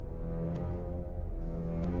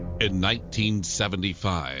In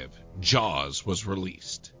 1975, Jaws was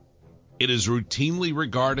released. It is routinely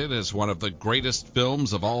regarded as one of the greatest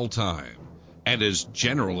films of all time and is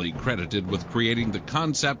generally credited with creating the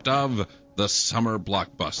concept of the summer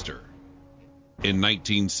blockbuster. In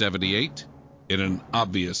 1978, in an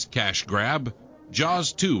obvious cash grab,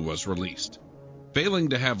 Jaws 2 was released, failing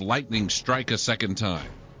to have lightning strike a second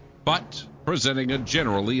time, but presenting a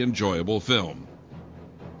generally enjoyable film.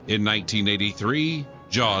 In 1983,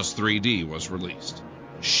 Jaws 3D was released,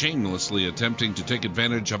 shamelessly attempting to take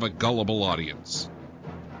advantage of a gullible audience.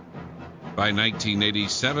 By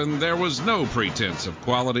 1987, there was no pretense of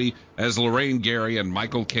quality as Lorraine Gary and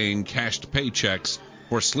Michael Caine cashed paychecks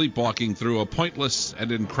for sleepwalking through a pointless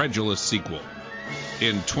and incredulous sequel.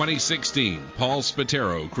 In 2016, Paul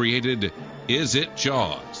Spataro created Is It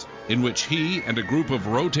Jaws?, in which he and a group of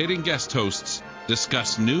rotating guest hosts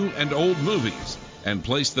discuss new and old movies and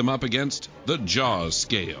place them up against the Jaws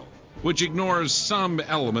scale, which ignores some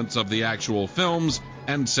elements of the actual films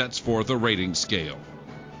and sets forth a rating scale.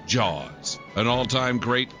 Jaws, an all-time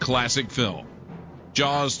great classic film.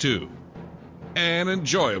 Jaws 2, an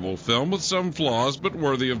enjoyable film with some flaws but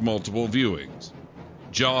worthy of multiple viewings.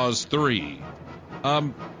 Jaws 3, a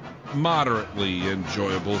moderately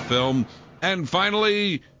enjoyable film. And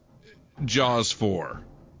finally, Jaws 4,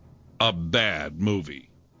 a bad movie.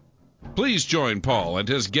 Please join Paul and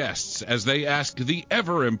his guests as they ask the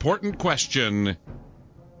ever-important question,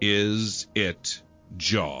 is it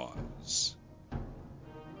Jaws?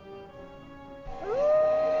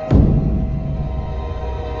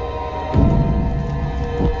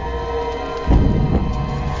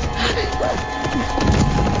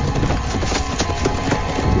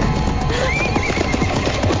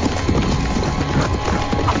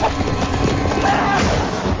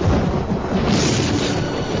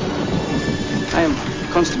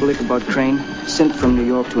 Constable Ichabod Crane, sent from New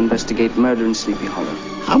York to investigate murder in Sleepy Hollow.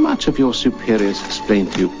 How much have your superiors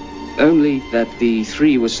explained to you? Only that the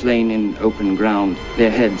three were slain in open ground,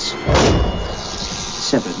 their heads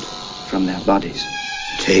severed from their bodies.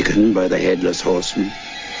 Taken by the Headless Horseman,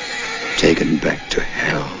 taken back to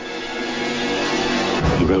hell.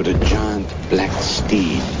 He rode a giant black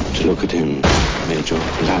steed. To look at him made your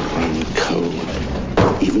blood run cold.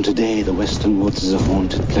 Even today, the Western Woods is a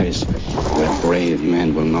haunted place where brave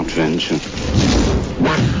men will not venture.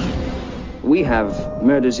 We have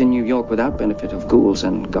murders in New York without benefit of ghouls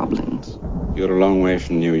and goblins. You're a long way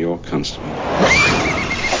from New York, Constable.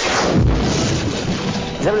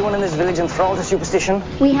 Is everyone in this village enthralled to superstition?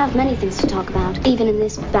 We have many things to talk about, even in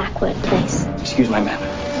this backward place. Excuse my manner.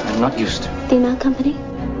 I'm not used. Female company?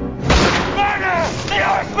 Murder! The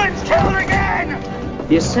Horseman's killer again!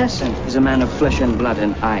 The assassin is a man of flesh and blood,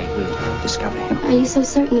 and I will discover him. Are you so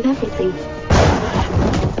certain of everything?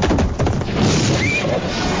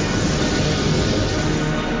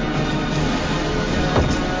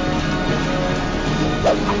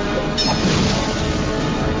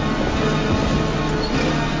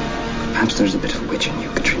 Perhaps there's a bit of witch in you,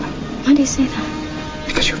 Katrina. Why do you say that?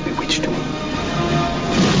 Because you've bewitched me.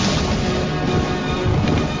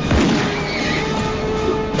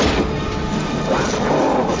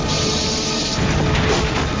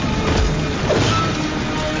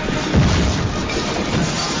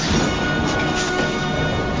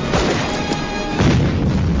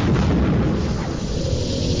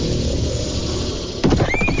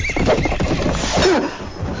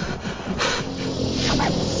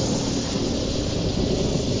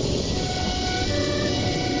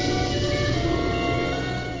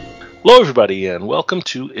 Hello, everybody, and welcome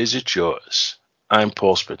to Is It Yours? I'm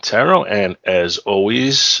Paul Spataro, and as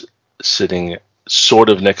always, sitting sort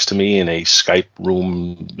of next to me in a Skype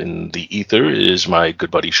room in the ether is my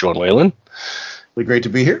good buddy Sean Whalen. Really great to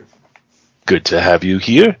be here. Good to have you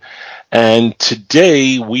here. And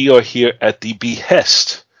today we are here at the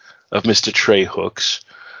behest of Mr. Trey Hooks,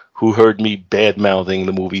 who heard me bad-mouthing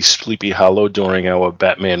the movie Sleepy Hollow during our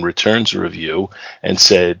Batman Returns review and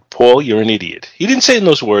said, Paul, you're an idiot. He didn't say it in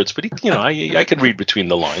those words, but I could read between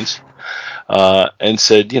the lines. And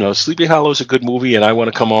said, Sleepy Hollow is a good movie and I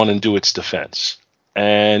want to come on and do its defense.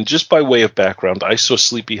 And just by way of background, I saw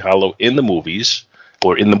Sleepy Hollow in the movies,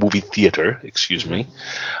 or in the movie theater, excuse me.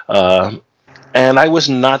 And I was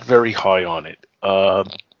not very high on it.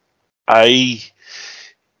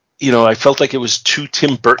 I felt like it was too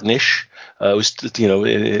Tim Burton-ish. It was,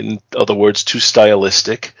 in other words, too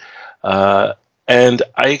stylistic. And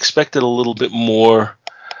I expected a little bit more.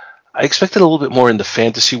 I expected a little bit more in the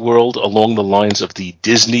fantasy world along the lines of the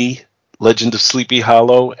Disney Legend of Sleepy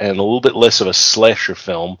Hollow and a little bit less of a slasher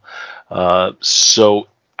film. So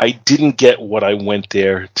I didn't get what I went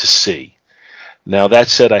there to see. Now, that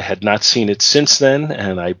said, I had not seen it since then,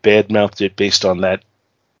 and I badmouthed it based on that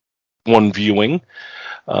one viewing.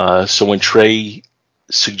 So when Trey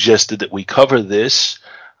suggested that we cover this,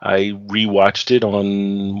 I rewatched it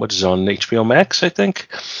on, what is it, on HBO Max, I think?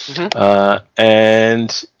 Mm-hmm.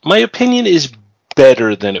 And my opinion is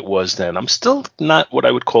better than it was then. I'm still not what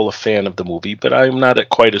I would call a fan of the movie, but I'm not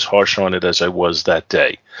quite as harsh on it as I was that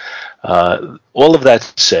day. All of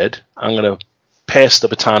that said, I'm going to pass the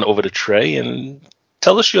baton over to Trey and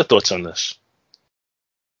tell us your thoughts on this.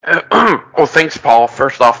 Well, thanks, Paul.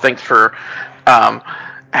 First off, thanks for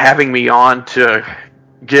having me on to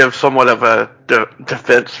give somewhat of a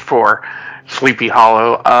defense for Sleepy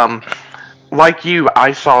Hollow. Like you,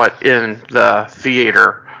 I saw it in the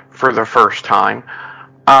theater for the first time,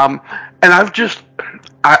 and I've just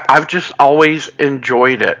always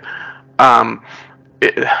enjoyed it.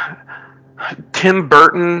 it. Tim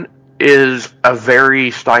Burton is a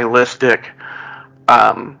very stylistic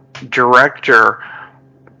director,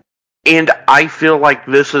 and I feel like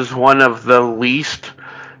this is one of the least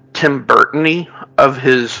Tim Burton-y of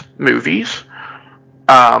his movies.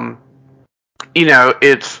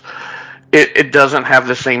 It doesn't have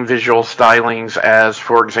the same visual stylings as,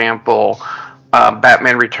 for example,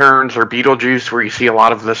 Batman Returns or Beetlejuice, where you see a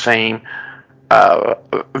lot of the same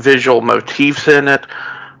visual motifs in it.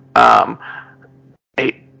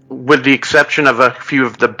 With the exception of a few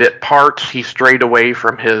of the bit parts, he strayed away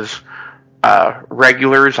from his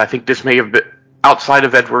regulars. I think this may have been, outside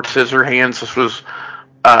of Edward Scissorhands, this was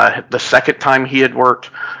the second time he had worked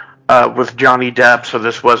with Johnny Depp, so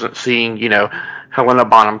this wasn't seeing, Helena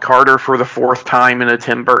Bonham Carter for the fourth time in a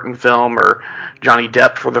Tim Burton film, or Johnny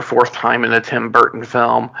Depp for the fourth time in a Tim Burton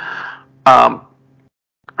film.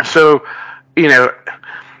 So,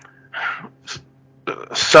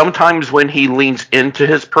 sometimes when he leans into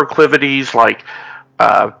his proclivities, like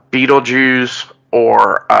Beetlejuice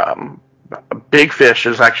or Big Fish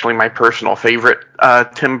is actually my personal favorite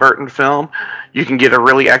Tim Burton film, you can get a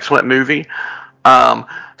really excellent movie.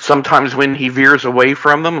 Sometimes when he veers away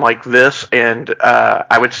from them, like this, and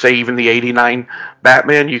I would say even the '89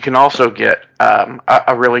 Batman, you can also get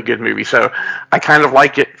a really good movie. So I kind of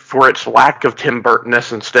like it for its lack of Tim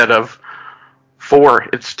Burton-ness instead of for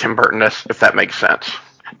its Tim Burton-ness, if that makes sense.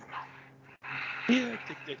 Yeah,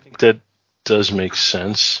 I think that does make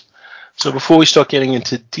sense. So before we start getting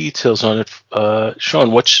into details on it,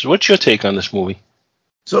 Sean, what's your take on this movie?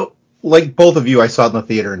 So, like both of you, I saw it in the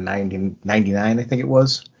theater in 1999, I think it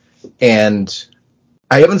was. And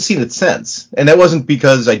I haven't seen it since. And that wasn't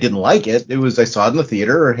because I didn't like it. It was I saw it in the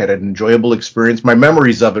theater, had an enjoyable experience. My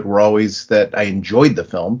memories of it were always that I enjoyed the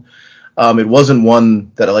film. It wasn't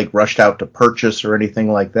one that I rushed out to purchase or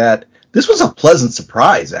anything like that. This was a pleasant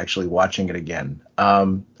surprise, actually, watching it again.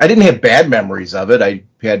 I didn't have bad memories of it. I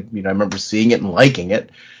remember seeing it and liking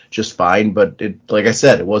it just fine. But like I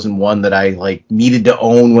said, it wasn't one that I needed to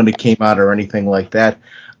own when it came out or anything like that.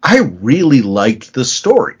 I really liked the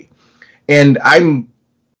story. And I'm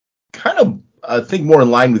kind of, I think, more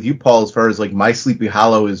in line with you, Paul, as far as My Sleepy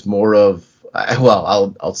Hollow is more of,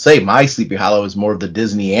 I'll say My Sleepy Hollow is more of the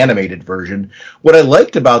Disney animated version. What I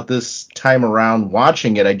liked about this time around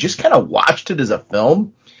watching it, I just kind of watched it as a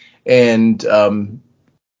film, and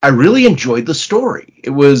I really enjoyed the story.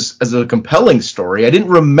 It was as a compelling story. I didn't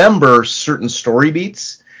remember certain story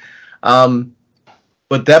beats, but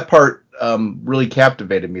that part really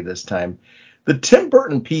captivated me this time. The Tim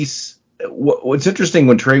Burton piece, what's interesting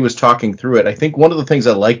when Trey was talking through it, I think one of the things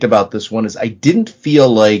I liked about this one is I didn't feel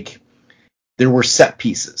like there were set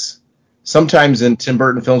pieces. Sometimes in Tim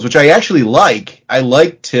Burton films, which I actually I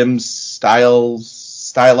like Tim's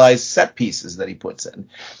stylized set pieces that he puts in.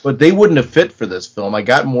 But they wouldn't have fit for this film. I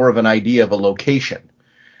got more of an idea of a location,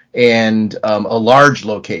 and a large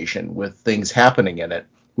location with things happening in it,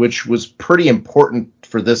 which was pretty important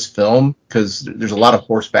for this film because there's a lot of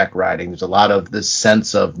horseback riding. There's a lot of this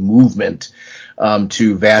sense of movement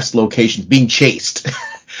to vast locations, being chased.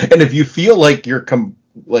 And if you feel like you're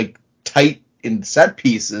tight in set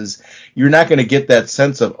pieces, you're not going to get that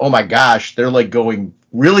sense of, oh my gosh, they're going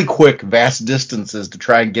really quick, vast distances to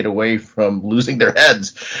try and get away from losing their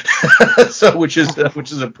heads. So, which is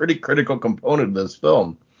a pretty critical component of this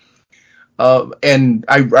film. And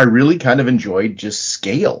I really kind of enjoyed just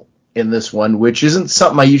scale in this one, which isn't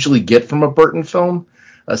something I usually get from a Burton film,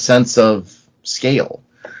 a sense of scale.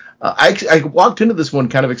 I walked into this one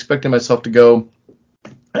kind of expecting myself to go,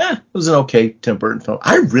 it was an okay Tim Burton film.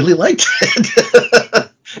 I really liked it.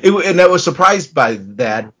 And I was surprised by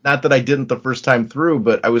that. Not that I didn't the first time through,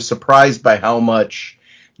 but I was surprised by how much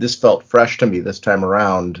this felt fresh to me this time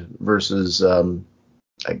around versus,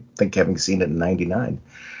 I think, having seen it in 99.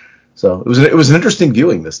 So it was an interesting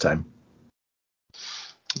viewing this time.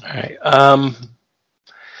 All right.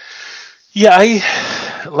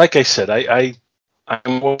 Yeah, like I said, I'm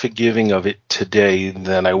more forgiving of it today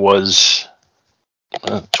than I was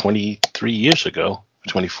 23 years ago,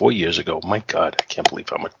 24 years ago. My God, I can't believe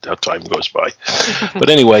how time goes by. But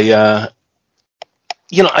anyway,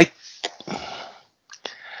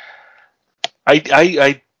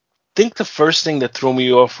 I think the first thing that threw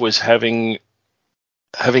me off was having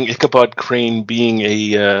Ichabod Crane being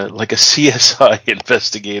like a CSI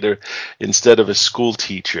investigator instead of a school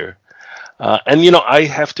teacher. And I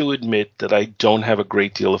have to admit that I don't have a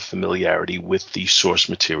great deal of familiarity with the source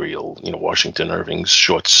material, Washington Irving's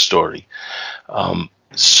short story.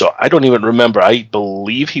 So I don't even remember. I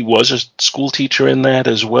believe he was a school teacher in that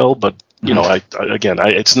as well, but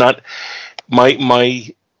it's not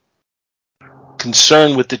my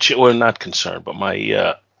concern with not concern, but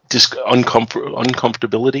my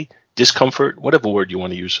uncomfortability, discomfort, whatever word you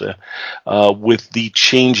want to use there, with the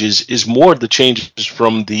changes is more the changes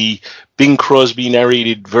from the Bing Crosby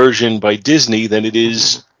narrated version by Disney than it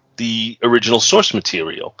is the original source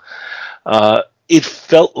material. It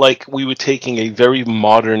felt like we were taking a very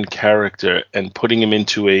modern character and putting him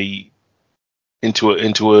into the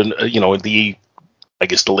I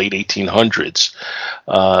guess the late 1800s.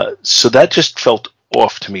 So that just felt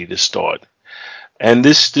off to me to start. And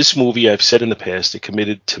this movie, I've said in the past, it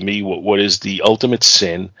committed to me what is the ultimate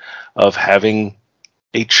sin of having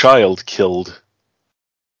a child killed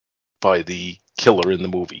by the killer in the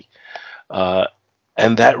movie.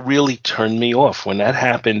 And that really turned me off. When that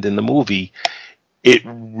happened in the movie, it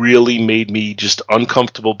really made me just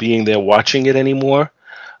uncomfortable being there watching it anymore.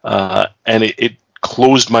 And it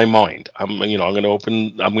closed my mind. I'm going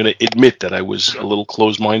to admit that I was a little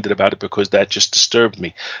closed-minded about it because that just disturbed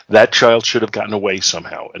me. That child should have gotten away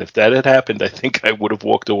somehow. And if that had happened, I think I would have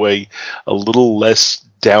walked away a little less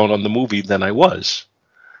down on the movie than I was.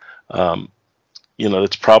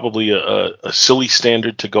 It's probably a silly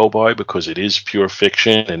standard to go by because it is pure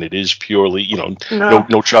fiction and it is purely, no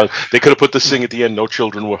child. They could have put this thing at the end. No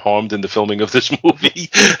children were harmed in the filming of this movie,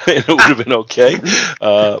 and it would have been okay.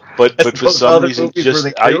 But for some reason,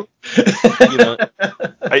 I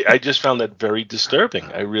just found that very disturbing.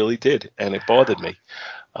 I really did, and it bothered me.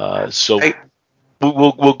 So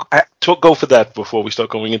we'll go for that before we start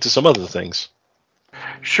going into some other things.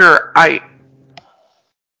 Sure, I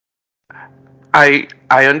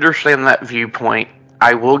understand that viewpoint.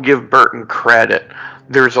 I will give Burton credit.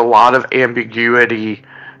 There's a lot of ambiguity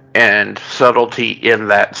and subtlety in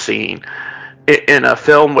that scene. In a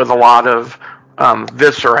film with a lot of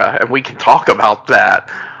viscera, and we can talk about that,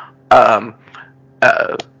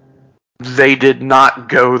 they did not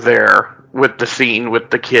go there with the scene with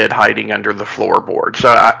the kid hiding under the floorboard. So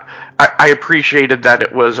I appreciated that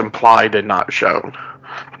it was implied and not shown.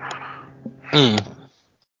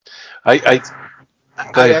 I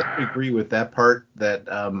actually agree with that part,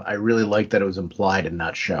 that I really like that it was implied and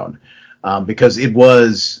not shown. Because it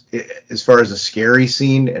was, as far as a scary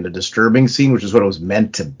scene and a disturbing scene, which is what it was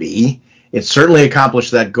meant to be, it certainly accomplished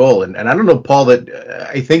that goal. And I don't know, Paul, that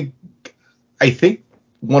I think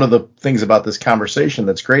one of the things about this conversation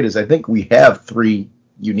that's great is I think we have three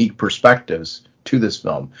unique perspectives to this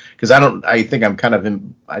film, because I think I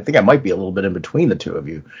might be a little bit in between the two of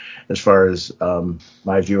you as far as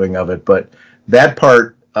my viewing of it. But that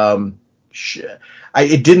part, I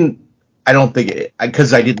don't think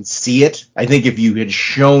because I didn't see it. I think if you had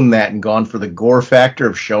shown that and gone for the gore factor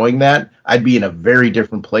of showing that, I'd be in a very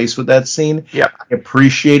different place with that scene. Yeah. I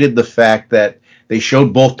appreciated the fact that they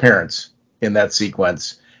showed both parents in that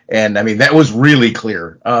sequence. And I mean, that was really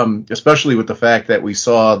clear, especially with the fact that we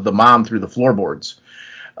saw the mom through the floorboards.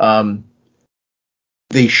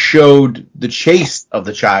 They showed the chase of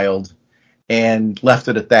the child and left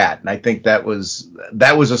it at that. And I think that was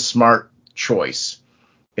a smart choice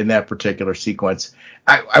in that particular sequence.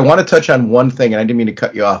 I want to touch on one thing, and I didn't mean to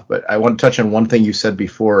cut you off, but I want to touch on one thing you said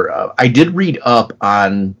before. I did read up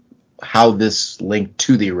on how this linked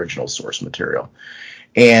to the original source material.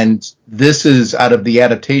 And this is, out of the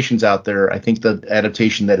adaptations out there, I think the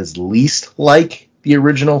adaptation that is least like the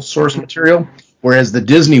original source material, whereas the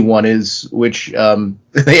Disney one is, which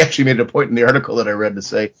they actually made a point in the article that I read to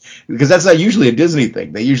say, because that's not usually a Disney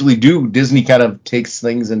thing. They usually do. Disney kind of takes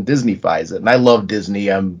things and Disneyfies it. And I love Disney.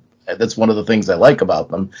 That's one of the things I like about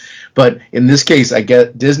them. But in this case, I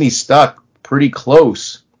get Disney stuck pretty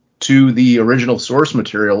close to the original source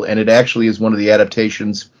material, and it actually is one of the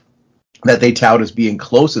adaptations that they tout as being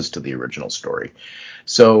closest to the original story.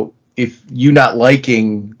 So if you not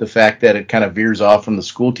liking the fact that it kind of veers off from the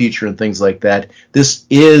school teacher and things like that, this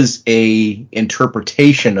is a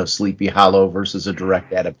interpretation of Sleepy Hollow versus a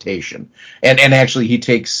direct adaptation. And actually, he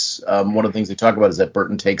takes one of the things they talk about is that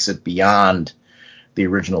Burton takes it beyond the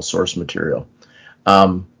original source material,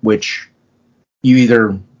 which you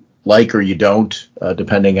either like or you don't,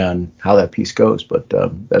 depending on how that piece goes. But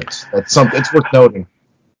that's something it's worth noting.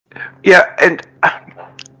 Yeah, and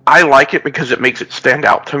I like it because it makes it stand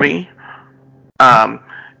out to me.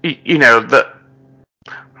 You know,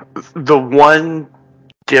 the one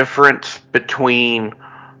difference between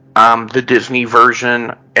the Disney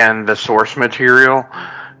version and the source material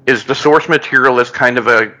is the source material is kind of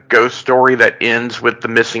a ghost story that ends with the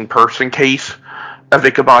missing person case of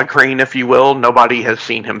Ichabod Crane, if you will. Nobody has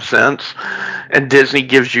seen him since. And Disney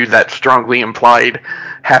gives you that strongly implied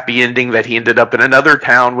happy ending that he ended up in another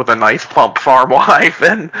town with a nice plump farm wife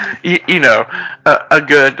and, you know, a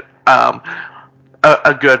good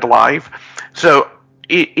life. So,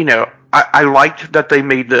 you know, I liked that they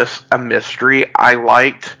made this a mystery. I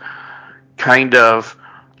liked kind of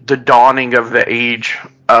the dawning of the age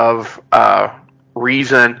of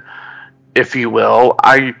reason, if you will.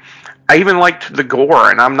 I even liked the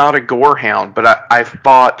gore, and I'm not a gore hound, but I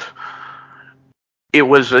thought it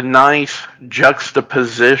was a nice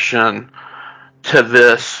juxtaposition to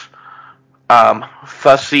this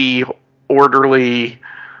fussy, orderly,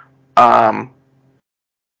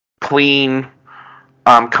 clean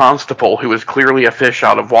constable who was clearly a fish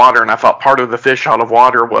out of water. And I thought part of the fish out of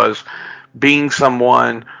water was being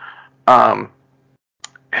someone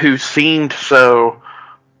who seemed so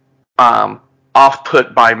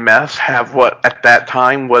off-put by mess, have what at that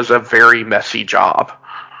time was a very messy job.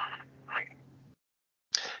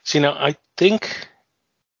 See, now I think,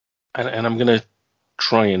 and I'm going to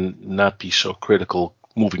try and not be so critical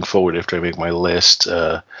moving forward after I make my last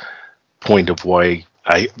point of why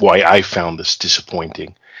I found this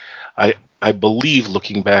disappointing. I believe,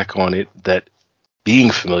 looking back on it, that being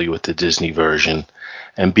familiar with the Disney version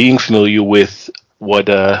and being familiar with what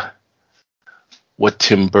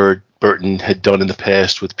Tim Burton had done in the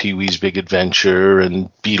past with Pee-wee's Big Adventure and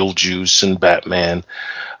Beetlejuice and Batman,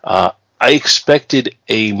 I expected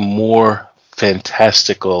a more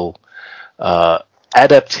fantastical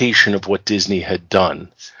adaptation of what Disney had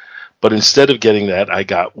done. But instead of getting that, I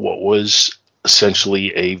got what was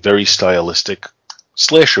essentially a very stylistic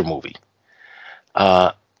slasher movie.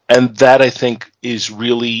 And that, I think, is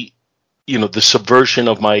really, you know, the subversion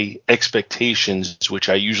of my expectations, which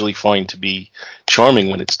I usually find to be charming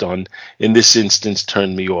when it's done, in this instance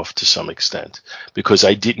turned me off to some extent, because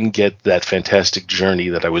I didn't get that fantastic journey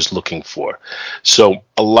that I was looking for. So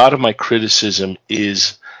a lot of my criticism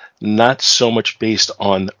is not so much based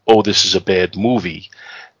on, oh, this is a bad movie,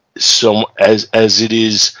 so as it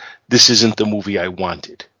is, this isn't the movie I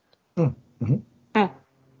wanted. Mm-hmm.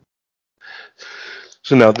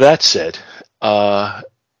 So now that said,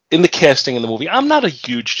 in the casting in the movie, I'm not a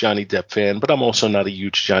huge Johnny Depp fan, but I'm also not a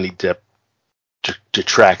huge Johnny Depp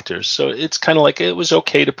detractor. So it's kind of like it was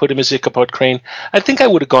okay to put him as Ichabod Crane. I think I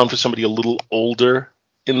would have gone for somebody a little older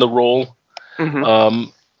in the role. Mm-hmm.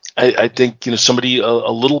 I think, you know, somebody a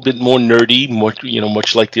little bit more nerdy, more, you know,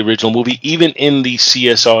 much like the original movie. Even in the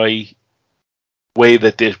CSI way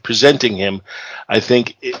that they're presenting him, I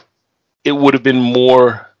think it would have been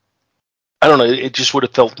more. I don't know. It just would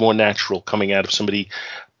have felt more natural coming out of somebody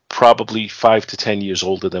probably 5 to 10 years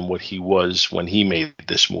older than what he was when he made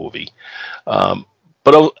this movie.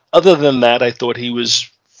 But other than that, I thought he was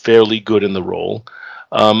fairly good in the role.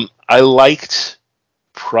 I liked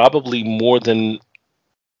probably more than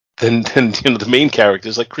you know, the main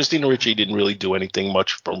characters. Like Christina Ricci didn't really do anything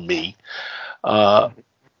much for me.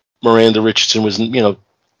 Miranda Richardson was, you know,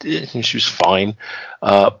 she was fine.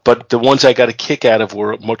 But the ones I got a kick out of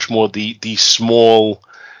were much more the small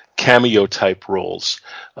cameo type roles.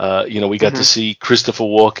 You know, we got to see Christopher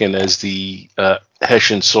Walken as the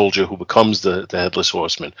Hessian soldier who becomes the Headless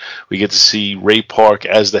Horseman. We get to see Ray Park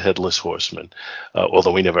as the Headless Horseman,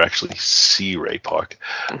 although we never actually see Ray Park.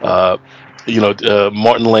 You know,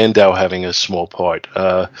 Martin Landau having a small part.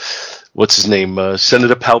 What's his name?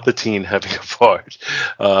 Senator Palpatine having a part.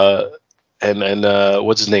 And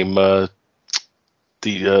what's his name?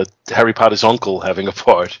 The Harry Potter's uncle having a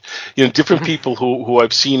part. You know, different people who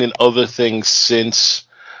I've seen in other things since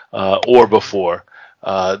or before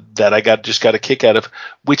that I just got a kick out of,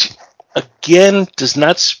 which again does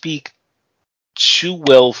not speak too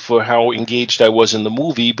well for how engaged I was in the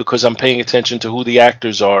movie, because I'm paying attention to who the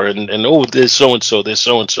actors are and oh, there's so and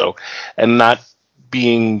so, and not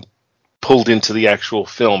being pulled into the actual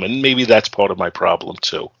film. And maybe that's part of my problem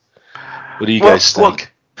too. What do you guys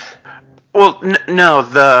think? Well, no,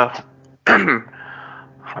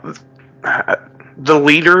 the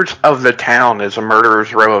leaders of the town is a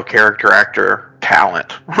murderer's row of character actor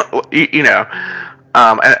talent.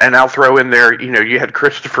 And I'll throw in there, you had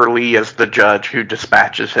Christopher Lee as the judge who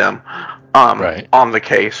dispatches him Right. on the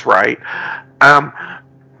case, right?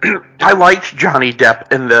 I liked Johnny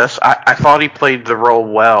Depp in this. I thought he played the role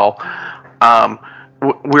well.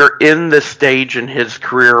 We're in this stage in his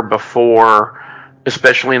career before,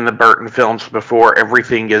 especially in the Burton films, before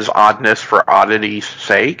everything is oddness for oddity's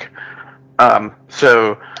sake.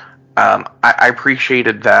 So I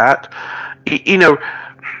appreciated that.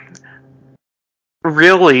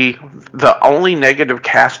 Really, the only negative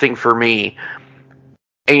casting for me,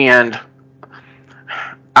 and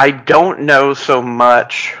I don't know so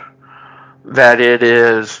much that it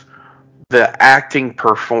is the acting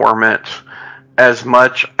performance as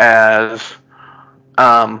much as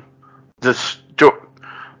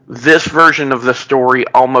this version of the story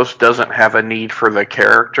almost doesn't have a need for the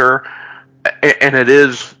character, and it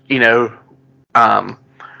is,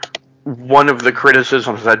 one of the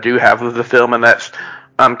criticisms I do have of the film, and that's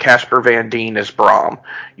Casper Van Dien as Brom.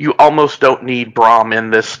 You almost don't need Brom in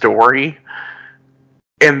this story,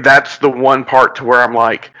 and that's the one part to where I'm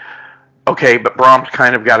like, okay, but Brom's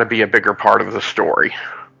kind of got to be a bigger part of the story.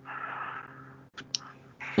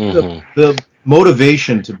 The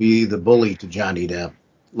motivation to be the bully to Johnny Depp,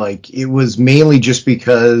 it was mainly just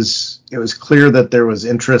because it was clear that there was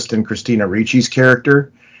interest in Christina Ricci's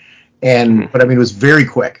character, but it was very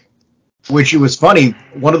quick. Which, it was funny,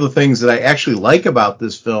 one of the things that I actually like about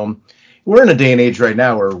this film, we're in a day and age right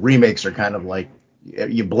now where remakes are kind of like,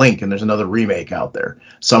 you blink and there's another remake out there.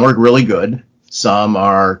 Some are really good. Some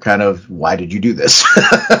are kind of, why did you do this?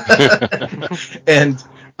 And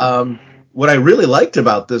what I really liked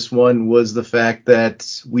about this one was the fact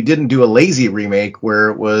that we didn't do a lazy remake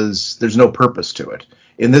where there's no purpose to it.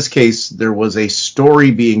 In this case, there was a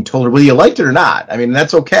story being told, whether you liked it or not.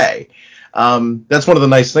 That's okay. That's one of the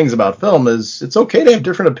nice things about film, is it's okay to have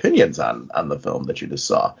different opinions on the film that you just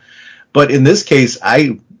saw. But in this case,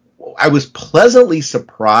 I was pleasantly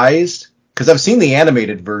surprised, because I've seen the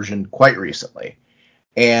animated version quite recently,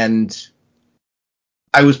 and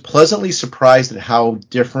I was pleasantly surprised at how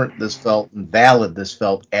different this felt and valid this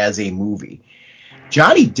felt as a movie.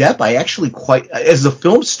 Johnny Depp, I actually as the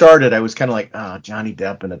film started, I was kind of like, Johnny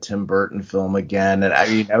Depp in a Tim Burton film again. And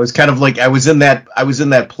I was kind of like, I was in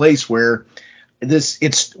that place where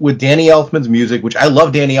it's with Danny Elfman's music, which I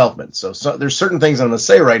love Danny Elfman. So there's certain things I'm going to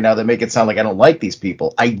say right now that make it sound like I don't like these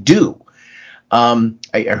people. I do. I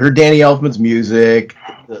heard Danny Elfman's music,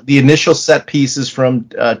 the initial set pieces from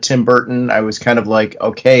Tim Burton. I was kind of like,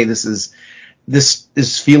 okay, this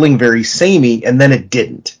is feeling very samey, and then it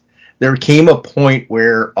didn't. There came a point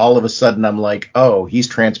where all of a sudden I'm like, oh, he's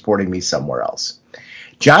transporting me somewhere else.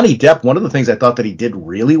 Johnny Depp, one of the things I thought that he did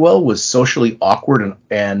really well was socially awkward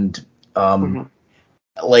and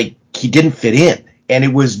he didn't fit in. And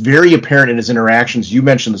it was very apparent in his interactions. You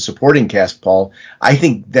mentioned the supporting cast, Paul. I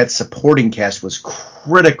think that supporting cast was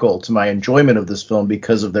critical to my enjoyment of this film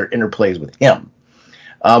because of their interplays with him.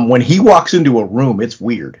 When he walks into a room, it's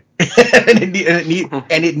weird. and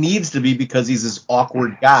it needs to be, because he's this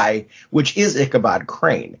awkward guy, which is Ichabod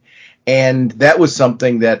Crane. And that was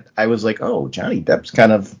something that I was like, oh, Johnny Depp's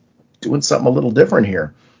kind of doing something a little different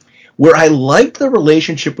here. Where I like the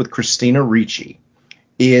relationship with Christina Ricci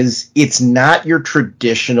is it's not your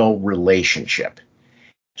traditional relationship.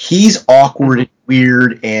 He's awkward and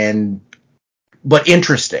weird but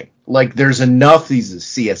interesting. There's enough, he's a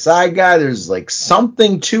CSI guy, there's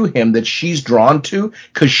something to him that she's drawn to,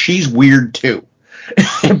 because she's weird too.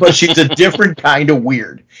 But she's a different kind of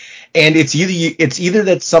weird. And it's either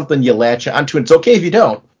that's something you latch onto, and it's okay if you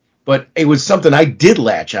don't, but it was something I did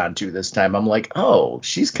latch onto this time. I'm like, oh,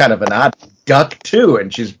 she's kind of an odd duck too,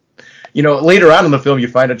 and she's, later on in the film you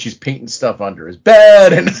find out she's painting stuff under his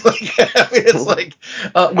bed, and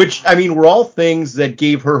which were all things that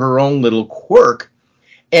gave her own little quirk.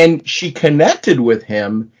 And she connected with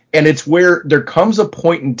him, and it's where there comes a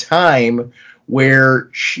point in time where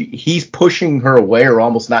he's pushing her away or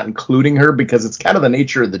almost not including her, because it's kind of the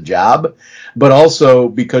nature of the job, but also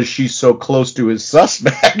because she's so close to his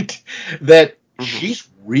suspect that she's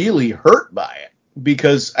really hurt by it,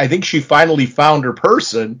 because I think she finally found her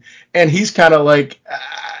person, and he's kind of like,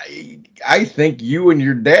 I think you and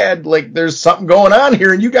your dad, there's something going on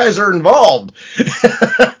here, and you guys are involved,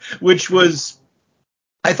 which was,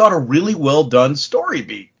 I thought, a really well done story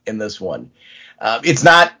beat in this one. It's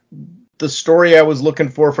not the story I was looking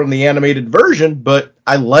for from the animated version, but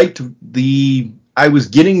I liked the I was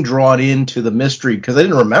getting drawn into the mystery because I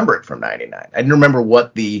didn't remember it from 99. I didn't remember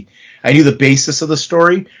I knew the basis of the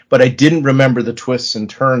story, but I didn't remember the twists and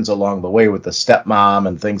turns along the way with the stepmom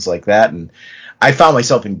and things like that. And I found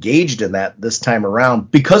myself engaged in that this time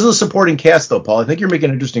around because of the supporting cast, though, Paul. I think you're making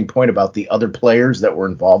an interesting point about the other players that were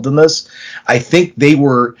involved in this. I think they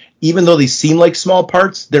were, even though they seem like small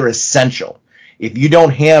parts, they're essential. If you don't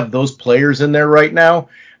have those players in there right now,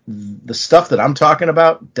 the stuff that I'm talking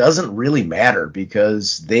about doesn't really matter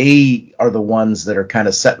because they are the ones that are kind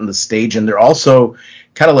of setting the stage, and they're also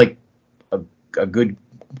kind of like a good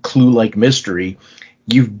clue-like mystery.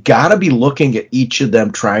 You've got to be looking at each of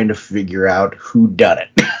them trying to figure out who done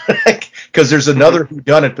it, because there's another who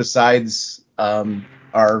done it besides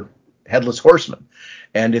our headless horseman,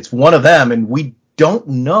 and it's one of them, and we don't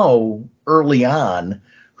know early on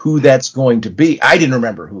who that's going to be. I didn't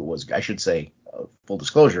remember who it was. I should say, full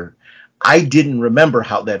disclosure, I didn't remember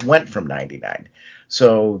how that went from 99.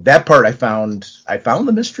 So that part I found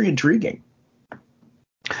the mystery intriguing.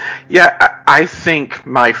 Yeah, I think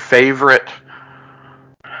my favorite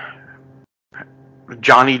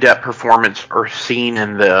Johnny Depp performance or scene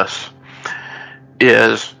in this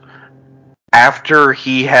is after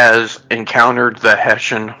he has encountered the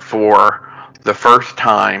Hessian for the first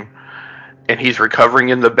time and he's recovering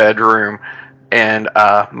in the bedroom, and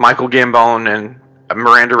Michael Gambon and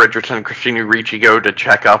Miranda Richardson and Christina Ricci go to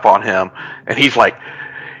check up on him, and he's like,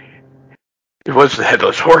 "It was the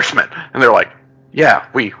Headless Horseman," and they're like, "Yeah,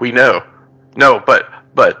 we know, no, but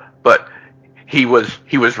he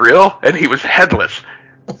was real and he was headless."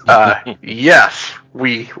 Yes,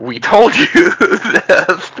 we told you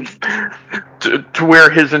this, to where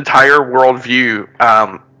his entire worldview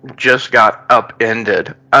just got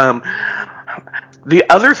upended. The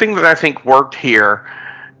other thing that I think worked here,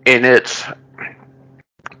 and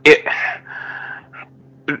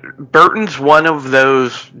Burton's one of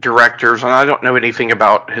those directors, and I don't know anything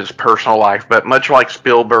about his personal life, but much like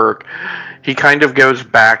Spielberg, he kind of goes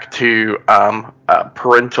back to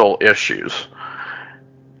parental issues.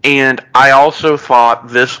 And I also thought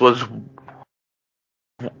this was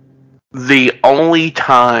the only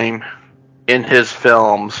time in his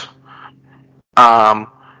films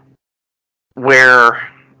where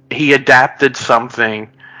he adapted something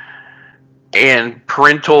and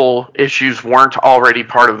parental issues weren't already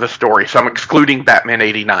part of the story. So I'm excluding Batman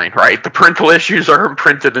 89, right? The parental issues are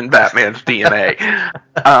imprinted in Batman's DNA.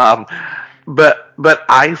 But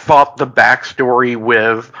I thought the backstory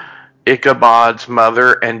with Ichabod's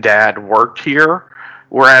mother and dad worked here,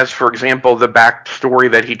 whereas, for example, the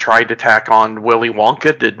backstory that he tried to tack on Willy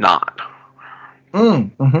Wonka did not.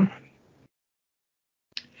 Mm-hmm.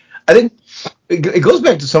 I think it goes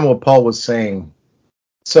back to some of what Paul was saying.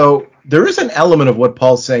 So there is an element of what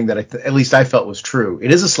Paul's saying that at least I felt was true.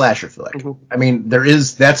 It is a slasher flick. Mm-hmm. I mean,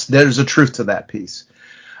 there's a truth to that piece.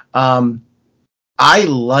 I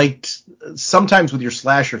liked, sometimes with your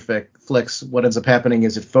slasher flicks, what ends up happening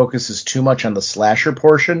is it focuses too much on the slasher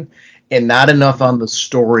portion and not enough on the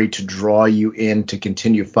story to draw you in to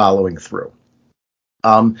continue following through.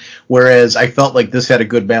 Whereas I felt like this had a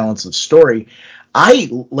good balance of story.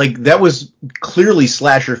 That was clearly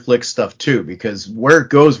slasher flick stuff too, because where it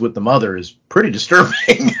goes with the mother is pretty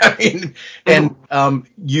disturbing. I mean, and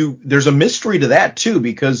there's a mystery to that too,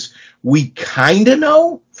 because we kind of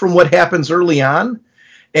know from what happens early on,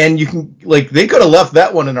 and you can, they could have left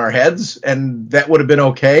that one in our heads and that would have been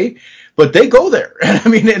okay, but they go there. I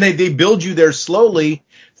mean, and they build you there slowly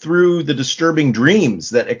through the disturbing dreams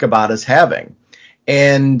that Ichabod is having.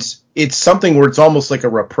 And it's something where it's almost like a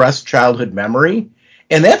repressed childhood memory.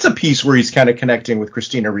 And that's a piece where he's kind of connecting with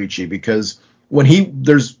Christina Ricci, because when he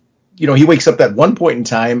wakes up at one point in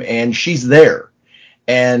time and she's there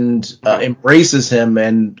and embraces him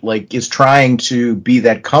and is trying to be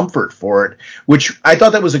that comfort for it, which I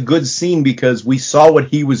thought that was a good scene because we saw what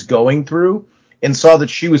he was going through and saw that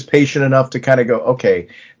she was patient enough to kind of go, okay,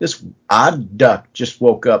 this odd duck just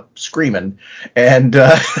woke up screaming, and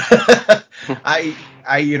I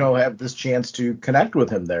have this chance to connect with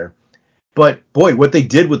him there. But boy, what they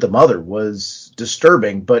did with the mother was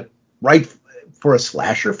disturbing, but right for a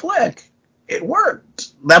slasher flick, it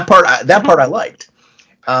worked. That part I liked.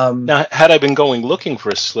 Now, had I been going looking for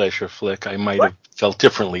a slasher flick, I might have felt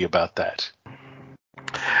differently about that.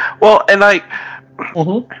 Well, and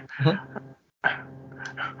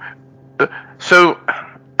so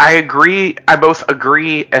I agree. I both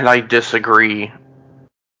agree and I disagree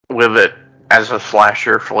with it as a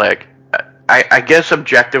slasher flick. I guess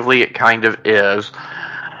objectively it kind of is.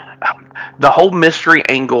 The whole mystery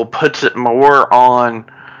angle puts it more on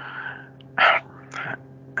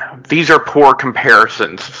these are poor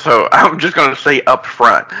comparisons, so I'm just going to say up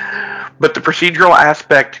front. But the procedural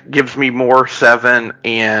aspect gives me more Seven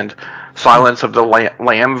and Silence of the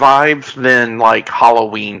Lamb vibes than like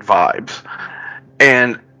Halloween vibes.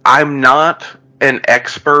 And I'm not an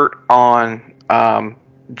expert on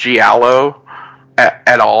Giallo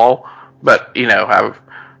at all, but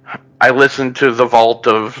I listened to the Vault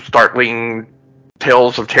of Startling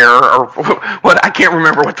Tales of Terror, or what, I can't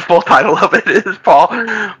remember what the full title of it is, Paul.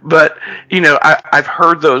 But I've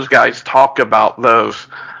heard those guys talk about those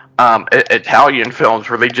Italian films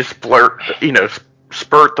where they just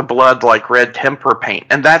spurt the blood like red tempera paint,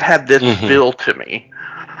 and that had this feel to me.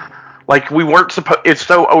 Like we weren't supposed. It's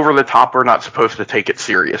so over the top. We're not supposed to take it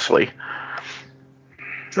seriously.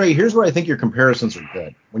 Trey, here's where I think your comparisons are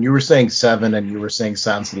good. When you were saying Seven and you were saying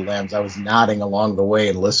Silence of the Lambs, I was nodding along the way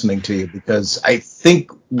and listening to you because I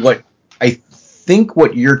think what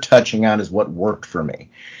you're touching on is what worked for me.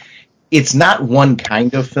 It's not one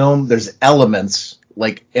kind of film. There's elements,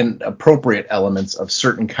 like appropriate elements of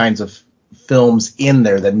certain kinds of films in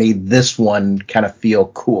there that made this one kind of feel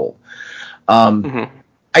cool. I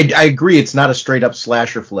agree it's not a straight up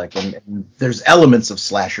slasher flick, and there's elements of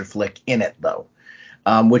slasher flick in it though.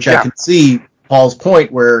 Which I can see Paul's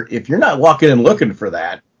point, where if you're not walking in looking for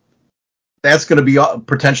that, that's going to be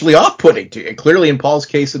potentially off-putting to you. Clearly, in Paul's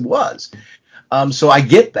case, it was. So I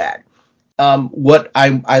get that. What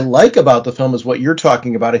I like about the film is what you're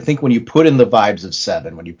talking about. I think when you put in the vibes of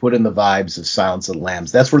Seven, when you put in the vibes of Silence of the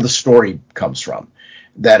Lambs, that's where the story comes from.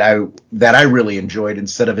 That I really enjoyed,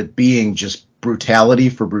 instead of it being just brutality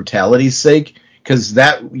for brutality's sake, because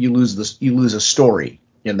that you lose a story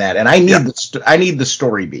in that, and I need the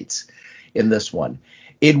story beats in this one.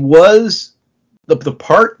 It was the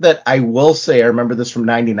part that I will say, I remember this from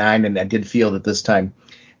 '99, and I did feel that this time,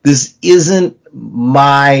 this isn't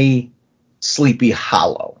my Sleepy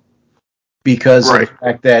Hollow because of the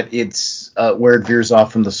fact that it's where it veers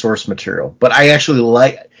off from the source material. But I actually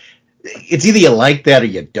like. It's either you like that or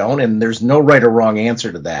you don't, and there's no right or wrong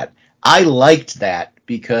answer to that. I liked that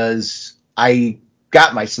because I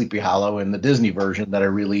got my Sleepy Hollow in the Disney version that I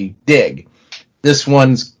really dig. This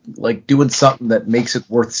one's like doing something that makes it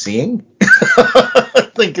worth seeing. I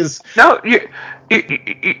think is I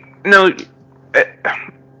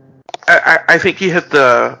think you hit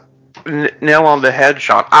the nail on the head,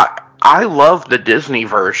 Sean. I love the Disney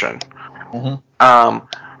version,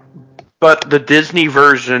 but the Disney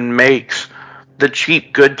version makes the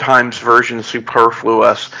cheap Good Times version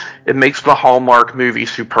superfluous. It makes the Hallmark movie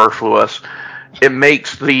superfluous. It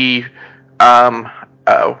makes the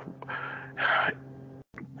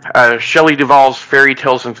Shelley Duvall's Fairy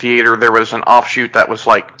Tales in Theater. There was an offshoot that was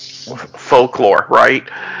like folklore, right?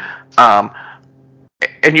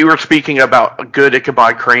 And you were speaking about good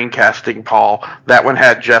Ichabod Crane casting, Paul. That one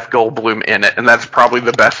had Jeff Goldblum in it, and that's probably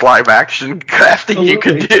the best live action casting you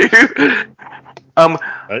could do.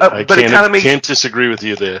 I can't disagree with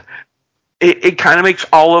you there. It kind of makes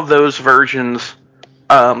all of those versions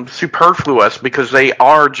superfluous because they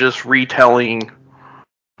are just retelling,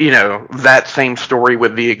 that same story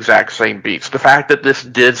with the exact same beats. The fact that this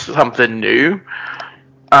did something new,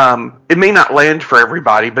 it may not land for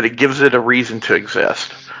everybody, but it gives it a reason to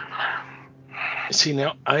exist. See,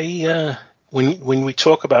 now when we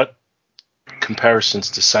talk about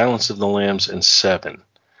comparisons to Silence of the Lambs and Seven,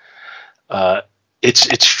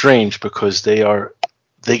 it's strange because they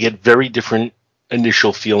get very different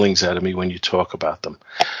initial feelings out of me when you talk about them.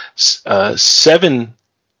 Seven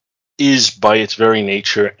is, by its very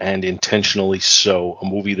nature and intentionally so, a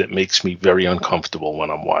movie that makes me very uncomfortable when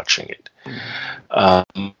I'm watching it.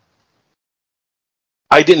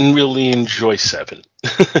 I didn't really enjoy Seven.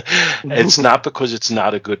 It's not because it's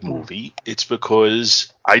not a good movie. It's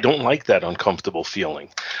because I don't like that uncomfortable feeling.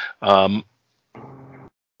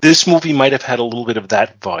 This movie might have had a little bit of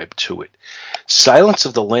that vibe to it. Silence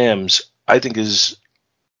of the Lambs, I think, is...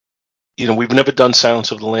 we've never done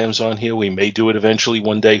Silence of the Lambs on here. We may do it eventually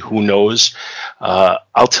one day. Who knows?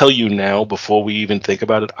 I'll tell you now, before we even think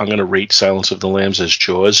about it, I'm going to rate Silence of the Lambs as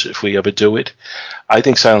Jaws if we ever do it. I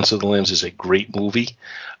think Silence of the Lambs is a great movie,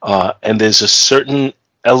 and there's a certain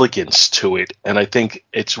elegance to it, and I think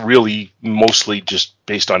it's really mostly just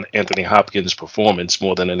based on Anthony Hopkins' performance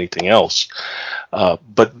more than anything else.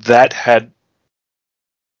 But that had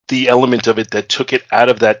the element of it that took it out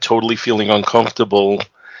of that totally feeling uncomfortable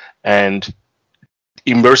and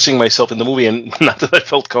immersing myself in the movie. And not that I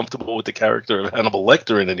felt comfortable with the character of Hannibal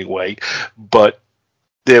Lecter in any way, but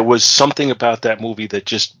there was something about that movie that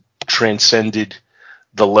just transcended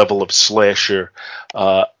the level of slasher.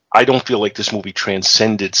 I don't feel like this movie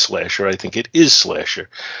transcended slasher. I think it is slasher.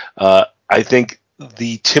 I think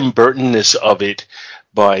the Tim Burtonness of it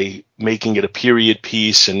by making it a period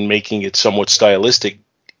piece and making it somewhat stylistic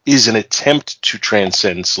is an attempt to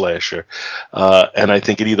transcend slasher. And I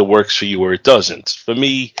think it either works for you or it doesn't. For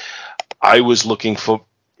me, I was looking for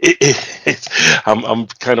I'm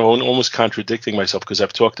kind of almost contradicting myself because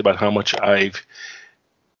I've talked about how much I've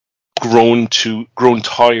grown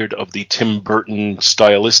tired of the Tim Burton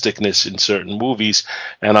stylisticness in certain movies,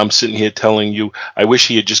 and I'm sitting here telling you I wish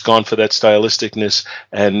he had just gone for that stylisticness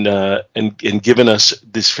and given us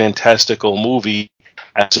this fantastical movie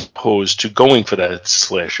as opposed to going for that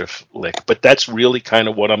slasher flick. But that's really kind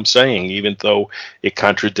of what I'm saying, even though it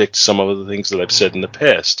contradicts some of the things that I've said in the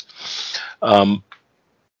past.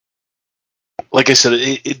 Like I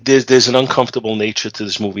said, there's an uncomfortable nature to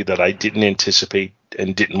this movie that I didn't anticipate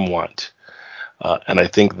and didn't want, and I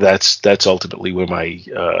think that's ultimately where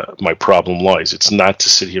my problem lies. It's not to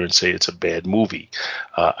sit here and say it's a bad movie.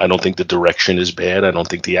 I don't think the direction is bad. I don't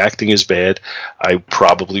think the acting is bad. I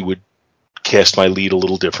probably would cast my lead a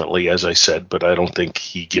little differently, as I said, but I don't think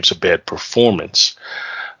he gives a bad performance.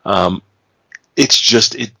 It's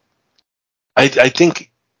just it. I think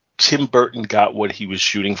Tim Burton got what he was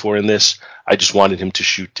shooting for in this. I just wanted him to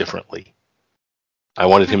shoot differently. I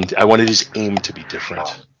wanted his aim to be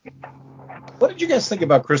different. What did you guys think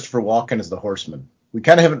about Christopher Walken as the Horseman?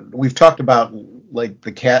 We've talked about like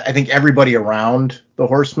the cat. I think everybody around the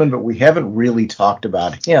Horseman, but we haven't really talked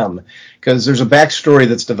about him because there's a backstory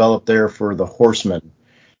that's developed there for the Horseman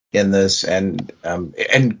in this, and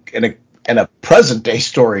a present day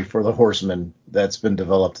story for the Horseman that's been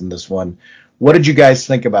developed in this one. What did you guys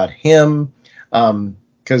think about him?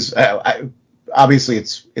 Because obviously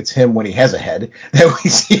it's him when he has a head that we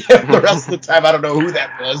see him. The rest of the time, I don't know who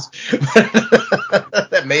that was.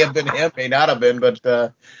 That may have been him, may not have been.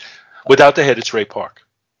 But without the head, it's Ray Park.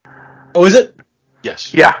 Oh, is it?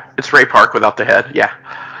 Yes. Yeah, it's Ray Park without the head. Yeah.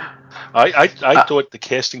 I thought the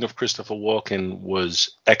casting of Christopher Walken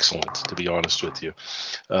was excellent, to be honest with you.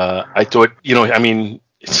 I thought, I mean,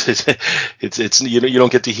 it's you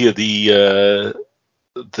don't get to hear the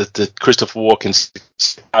Christopher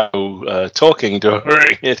Walken talking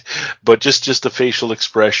during it, but just the facial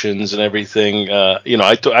expressions and everything.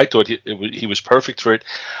 I thought he was perfect for it.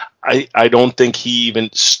 I don't think he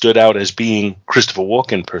even stood out as being Christopher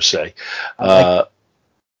Walken per se.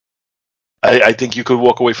 I think you could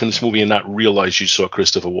walk away from this movie and not realize you saw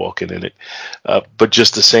Christopher Walken in it. But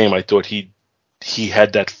just the same, I thought he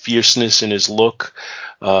had that fierceness in his look.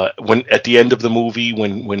 When at the end of the movie,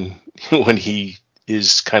 when he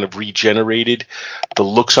is kind of regenerated, the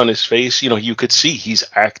looks on his face, you could see he's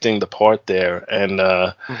acting the part there, and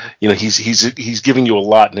he's giving you a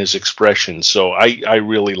lot in his expression. So I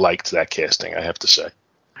really liked that casting, I have to say.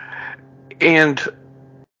 And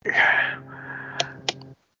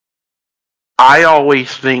I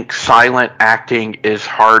always think silent acting is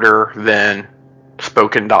harder than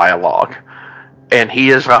spoken dialogue, and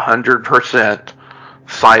he is 100%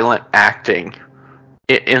 silent acting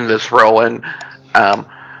in this role, and that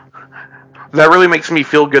really makes me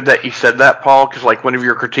feel good that you said that, Paul, because like one of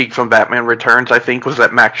your critiques on Batman Returns, I think, was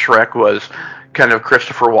that Max Schreck was kind of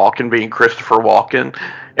Christopher Walken being Christopher Walken,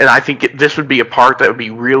 and I think this would be a part that would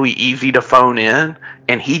be really easy to phone in,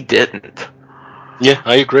 and he didn't. Yeah,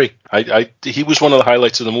 I agree. He was one of the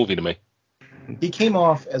highlights of the movie to me. He came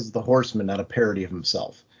off as the Horseman, not a parody of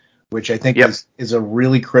himself, which I think is a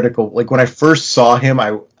really critical. Like when I first saw him,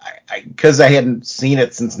 I because I hadn't seen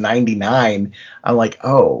it since '99, I'm like,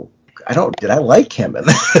 did I like him in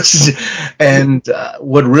this? And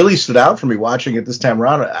what really stood out for me watching it this time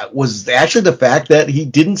around was actually the fact that he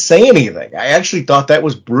didn't say anything. I actually thought that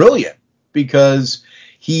was brilliant because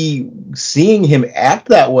seeing him act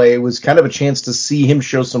that way was kind of a chance to see him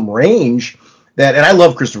show some range. And I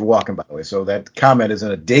love Christopher Walken, by the way, so that comment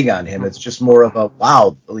isn't a dig on him. It's just more of a,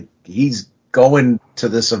 wow, like he's going to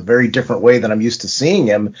this a very different way than I'm used to seeing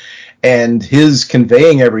him, and his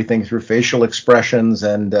conveying everything through facial expressions,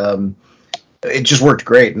 and it just worked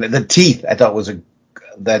great. And the teeth, I thought was the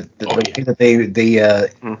way that they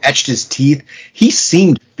etched his teeth. He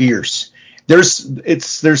seemed fierce.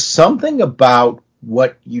 There's something about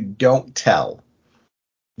what you don't tell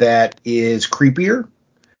that is creepier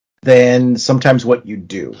than sometimes what you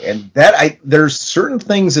do. And there's certain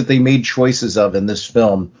things that they made choices of in this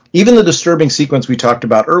film. Even the disturbing sequence we talked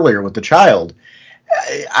about earlier with the child,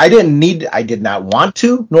 I did not want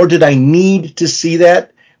to, nor did I need to see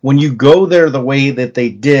that. When you go there the way that they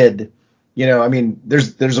did, I mean,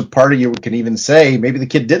 there's a part of you can even say maybe the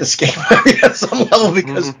kid did escape at some level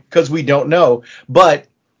because we don't know. But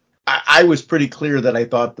I was pretty clear that I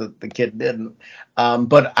thought that the kid didn't.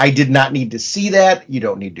 But I did not need to see that. You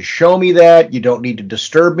don't need to show me that. You don't need to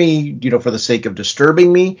disturb me, for the sake of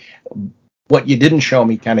disturbing me. What you didn't show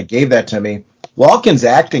me kind of gave that to me. Walken's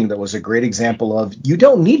acting, though, was a great example of you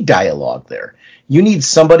don't need dialogue there. You need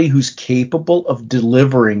somebody who's capable of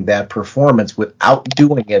delivering that performance without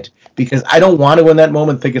doing it, because I don't want to, in that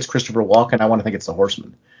moment, think it's Christopher Walken. I want to think it's the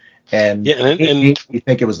Horseman. And you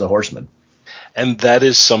think it was the Horseman. And that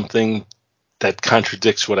is something that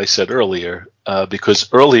contradicts what I said earlier, because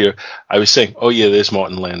earlier I was saying, oh yeah, there's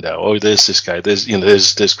Martin Landau, oh there's this guy,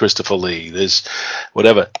 there's Christopher Lee, there's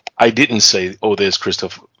whatever. I didn't say, oh, there's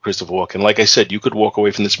Christopher Walken. Like I said, you could walk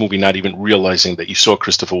away from this movie not even realizing that you saw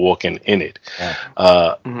Christopher Walken in it.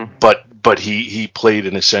 Yeah. But he played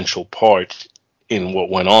an essential part in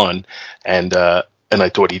what went on, and I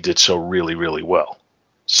thought he did so really, really well.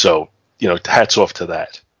 So, hats off to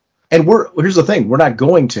that. And here's the thing, we're not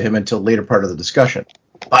going to him until later part of the discussion.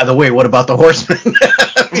 By the way, what about the Horseman?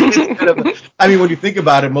 When you think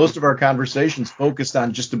about it, most of our conversations focused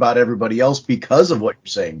on just about everybody else because of what you're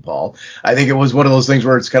saying, Paul. I think it was one of those things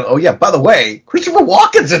where it's kind of, oh yeah, by the way, Christopher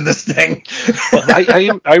Walken's in this thing.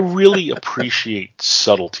 I really appreciate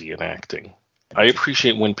subtlety in acting. I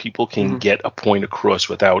appreciate when people can get a point across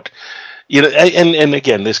without... and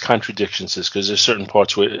again, there's contradictions because there's certain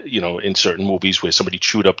parts where, in certain movies where somebody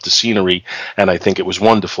chewed up the scenery, and I think it was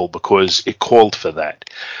wonderful because it called for that.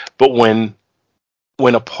 But when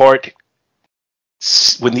the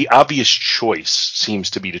obvious choice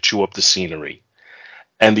seems to be to chew up the scenery,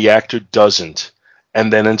 and the actor doesn't,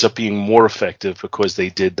 and then ends up being more effective because they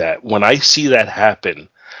did that, when I see that happen,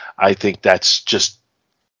 I think that's just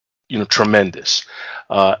tremendous.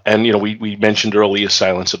 And we mentioned earlier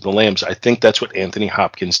Silence of the Lambs. I think that's what Anthony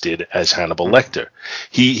Hopkins did as Hannibal Lecter.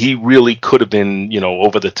 He really could have been,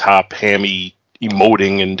 over the top, hammy,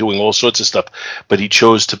 emoting and doing all sorts of stuff, but he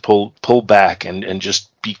chose to pull back and just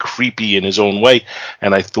be creepy in his own way.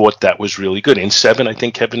 And I thought that was really good. In Seven, I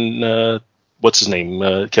think Kevin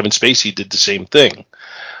Spacey did the same thing.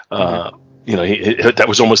 That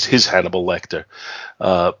was almost his Hannibal Lecter.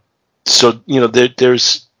 So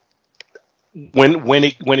there's when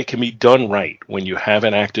it can be done right, when you have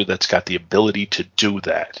an actor that's got the ability to do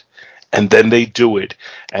that, and then they do it,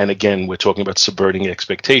 and again, we're talking about subverting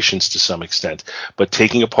expectations to some extent, but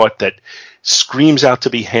taking a part that screams out to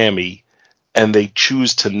be hammy, and they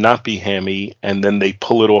choose to not be hammy, and then they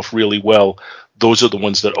pull it off really well. Those are the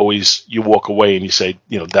ones that always you walk away and you say,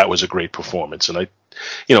 that was a great performance. And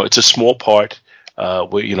it's a small part.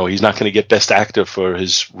 He's not going to get Best Actor for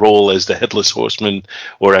his role as the Headless Horseman,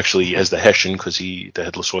 or actually as the Hessian, because the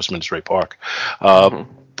Headless Horseman is Ray Park.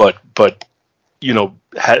 But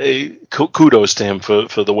kudos to him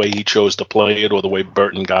for the way he chose to play it, or the way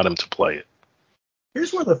Burton got him to play it.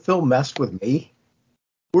 Here's where the film messed with me.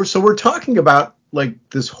 We're talking about like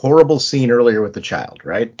this horrible scene earlier with the child,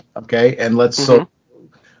 right? Okay, and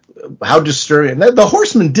how disturbing. And the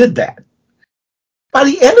Horseman did that. By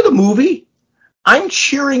the end of the movie, I'm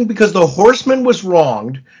cheering because the Horseman was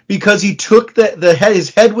wronged, because he took his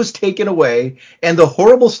head was taken away, and the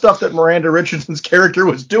horrible stuff that Miranda Richardson's character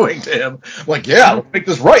was doing to him. Like, yeah, let's make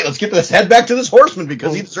this right. Let's get this head back to this Horseman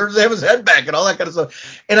because he deserves to have his head back and all that kind of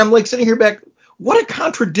stuff. And I'm like sitting here back, what a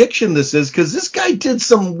contradiction this is, because this guy did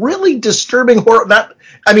some really disturbing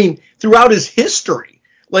throughout his history.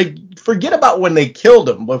 Like, forget about when they killed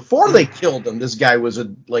him. Before they killed him, this guy was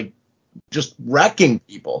just wrecking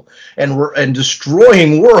people and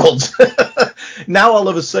destroying worlds. Now all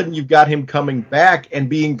of a sudden you've got him coming back and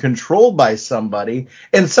being controlled by somebody,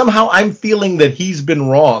 and somehow I'm feeling that he's been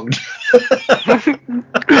wronged.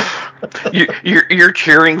 You're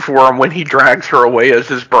cheering for him when he drags her away as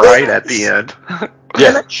his bride at the end. Yeah.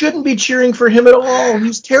 And I shouldn't be cheering for him at all.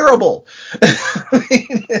 He's terrible.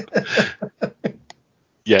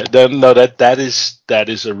 Yeah, no, that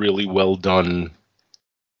is a really well done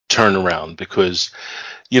turnaround, because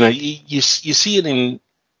you see it in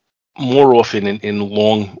more often in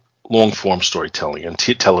long form storytelling and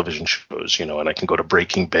television shows, and I can go to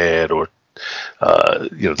Breaking Bad or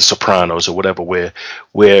The Sopranos or whatever,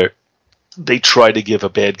 where they try to give a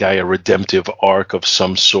bad guy a redemptive arc of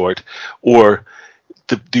some sort, or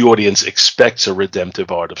the audience expects a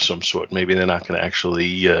redemptive arc of some sort. Maybe they're not going to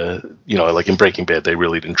actually, like in Breaking Bad, they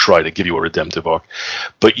really didn't try to give you a redemptive arc.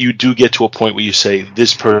 But you do get to a point where you say,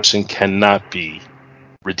 this person cannot be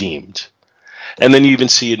redeemed. And then you even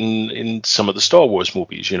see it in some of the Star Wars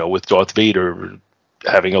movies, with Darth Vader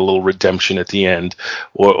having a little redemption at the end,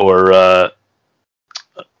 or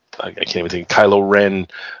I can't even think, Kylo Ren,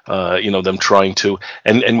 them trying to,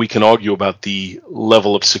 and we can argue about the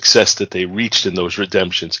level of success that they reached in those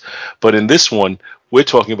redemptions. But in this one, we're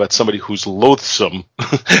talking about somebody who's loathsome,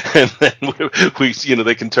 and then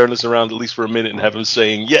they can turn us around at least for a minute and have him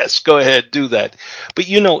saying, yes, go ahead, do that. But,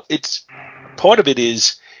 it's part of it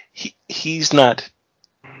is he's not,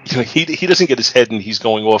 he doesn't get his head and he's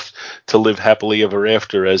going off to live happily ever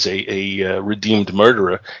after as a redeemed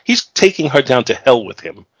murderer. He's taking her down to hell with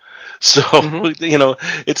him. So,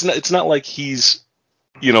 it's not like he's,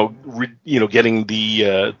 getting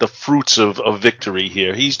the fruits of victory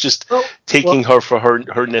here. He's just taking her for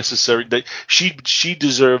her necessary. That she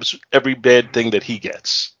deserves every bad thing that he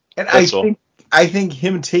gets. And I think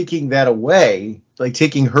him taking that away, like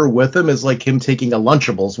taking her with him, is like him taking a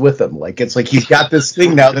Lunchables with him. Like it's like he's got this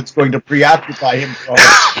thing now that's going to preoccupy him.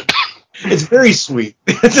 It's very sweet.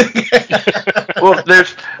 Well,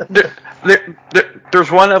 there's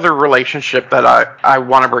one other relationship that I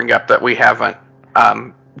want to bring up that we haven't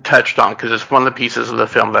touched on, because it's one of the pieces of the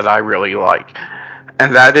film that I really like,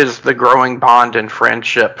 and that is the growing bond and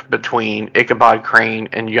friendship between Ichabod Crane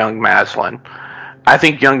and young Maslin. I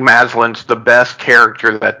think young Maslin's the best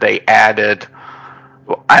character that they added.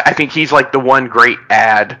 I think he's like the one great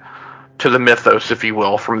add to the mythos, if you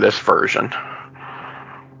will, from this version.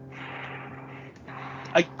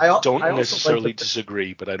 I don't necessarily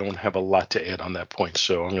disagree, but I don't have a lot to add on that point,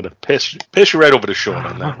 so I'm going to pass you right over to Sean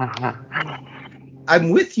on that.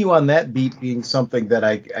 I'm with you on that beat being something that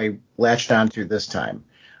I latched onto this time,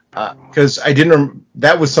 because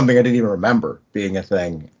that was something I didn't even remember being a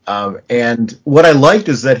thing. And what I liked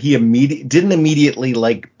is that he didn't immediately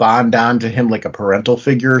like bond on to him like a parental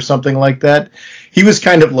figure or something like that. He was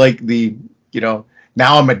kind of like the, now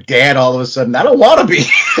I'm a dad all of a sudden. I don't want to be.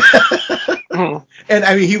 And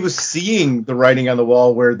I mean, he was seeing the writing on the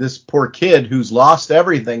wall where this poor kid who's lost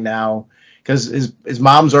everything now because his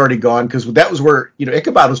mom's already gone, because that was where,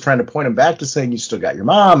 Ichabod was trying to point him back to saying, you still got your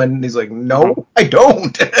mom. And he's like, no, I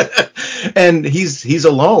don't. And he's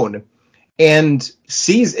alone and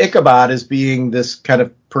sees Ichabod as being this kind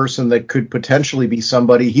of person that could potentially be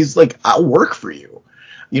somebody. He's like, I'll work for you.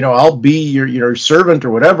 I'll be your servant or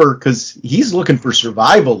whatever, because he's looking for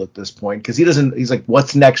survival at this point, because he's like,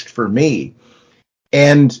 what's next for me?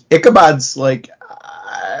 And Ichabod's like,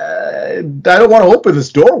 I don't want to open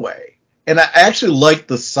this doorway. And I actually liked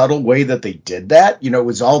the subtle way that they did that. It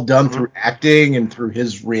was all done through acting and through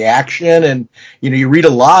his reaction. And, you read a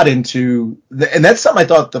lot into, and that's something I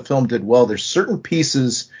thought the film did well. There's certain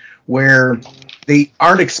pieces where they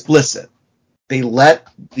aren't explicit. They let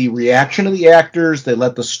the reaction of the actors, they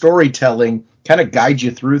let the storytelling kind of guide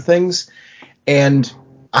you through things. And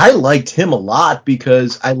I liked him a lot,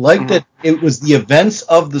 because I liked that it was the events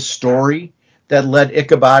of the story that led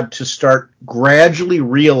Ichabod to start gradually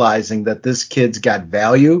realizing that this kid's got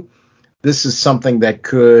value. This is something that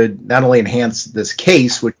could not only enhance this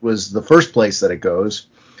case, which was the first place that it goes,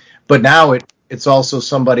 but now it's also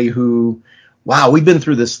somebody who, wow, we've been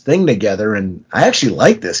through this thing together, and I actually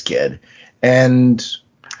like this kid. And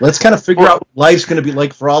let's kind of figure out what life's going to be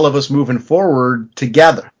like for all of us moving forward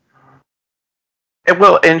together.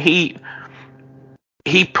 And he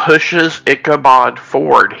pushes Ichabod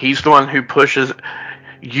forward. He's the one who pushes,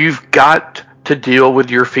 you've got to deal with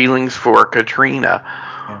your feelings for Katrina.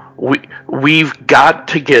 Yeah. We've got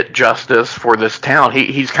to get justice for this town.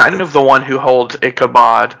 He's kind of the one who holds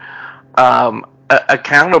Ichabod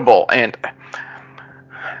accountable. And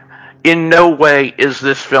in no way is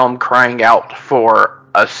this film crying out for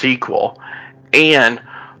a sequel. And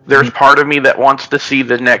there's part of me that wants to see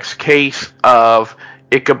the next case of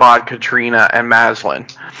Ichabod, Katrina, and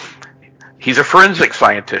Maslin. He's a forensic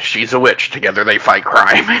scientist. She's a witch. Together they fight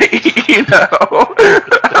crime.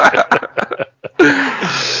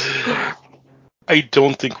 I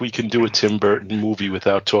don't think we can do a Tim Burton movie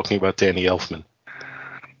without talking about Danny Elfman.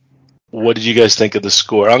 What did you guys think of the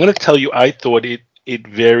score? I'm going to tell you, I thought it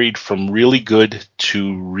varied from really good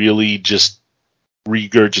to really just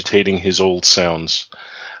regurgitating his old sounds.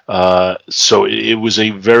 So it was a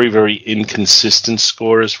very, very inconsistent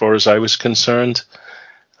score as far as I was concerned.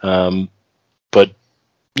 But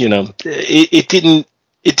it didn't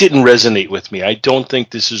resonate with me. I don't think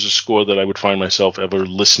this is a score that I would find myself ever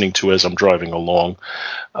listening to as I'm driving along.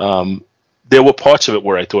 There were parts of it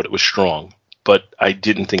where I thought it was strong, but I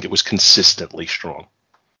didn't think it was consistently strong.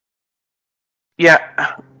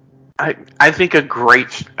 Yeah, I think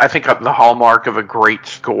the hallmark of a great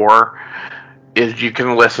score is you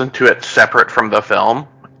can listen to it separate from the film.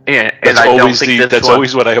 And that's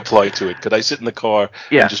always what I apply to it. Could I sit in the car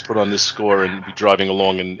and just put on this score and be driving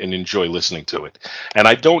along and enjoy listening to it? And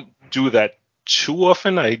I don't do that too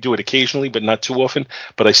often. I do it occasionally, but not too often.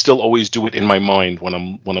 But I still always do it in my mind when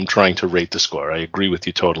I'm trying to rate the score. I agree with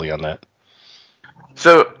you totally on that.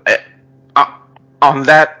 So on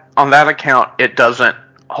that account, it doesn't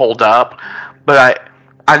hold up. But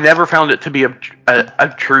I never found it to be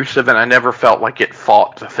obtrusive, and I never felt like it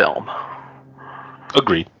fought the film.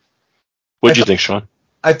 Agreed. What do you think, Sean?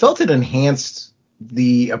 I felt it enhanced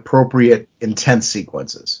the appropriate intense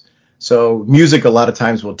sequences. So music a lot of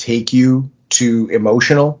times will take you to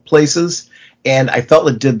emotional places, and I felt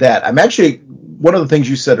it did that. I'm actually, one of the things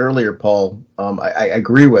you said earlier, Paul, I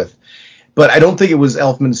agree with, but I don't think it was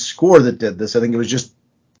Elfman's score that did this. I think it was just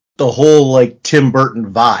the whole like Tim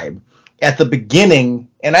Burton vibe at the beginning.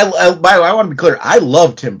 And I want to be clear, I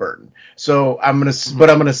love Tim Burton. So I'm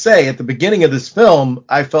gonna say at the beginning of this film,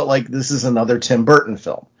 I felt like this is another Tim Burton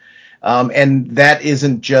film, and that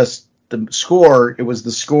isn't just the score. It was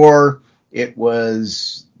the score. It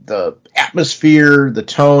was the atmosphere, the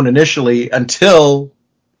tone initially, until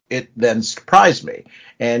it then surprised me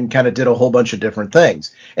and kind of did a whole bunch of different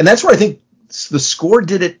things. And that's where I think the score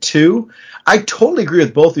did it too. I totally agree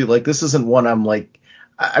with both of you. Like, this isn't one I'm like,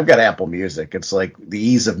 I've got Apple Music. It's like the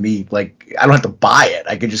ease of me. Like, I don't have to buy it.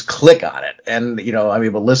 I can just click on it and, I'm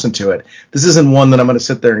able to listen to it. This isn't one that I'm going to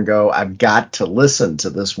sit there and go, I've got to listen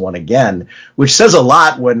to this one again, which says a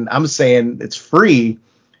lot when I'm saying it's free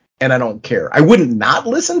and I don't care. I wouldn't not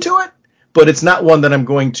listen to it, but it's not one that I'm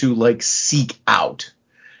going to like seek out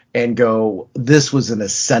and go, this was an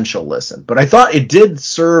essential listen. But I thought it did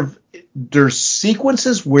serve. There's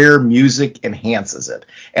sequences where music enhances it.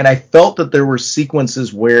 And I felt that there were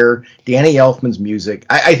sequences where Danny Elfman's music,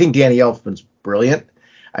 I think Danny Elfman's brilliant.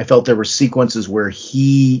 I felt there were sequences where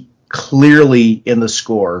he clearly in the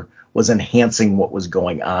score was enhancing what was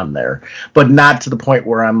going on there, but not to the point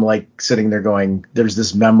where I'm like sitting there going, there's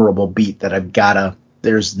this memorable beat that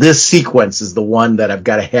there's this sequence is the one that I've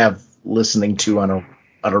got to have listening to on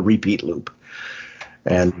a repeat loop.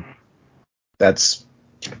 And that's,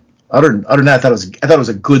 other than that, I thought it was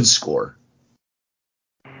a good score.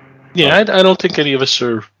 Yeah, I don't think any of us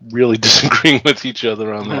are really disagreeing with each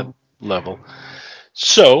other on that level.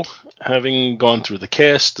 So, having gone through the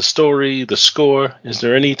cast, the story, the score, is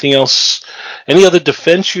there anything else, any other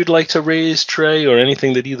defense you'd like to raise, Trey, or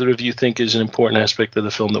anything that either of you think is an important aspect of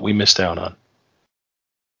the film that we missed out on?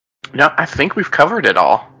 No, I think we've covered it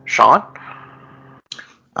all. Sean?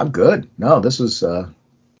 I'm good. No, this was a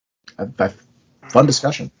fun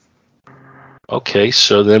discussion. Okay,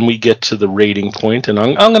 so then we get to the rating point, and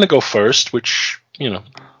I'm going to go first, which,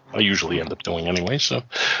 I usually end up doing anyway. So,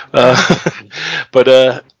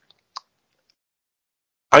 but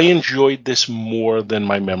I enjoyed this more than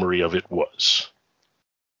my memory of it was.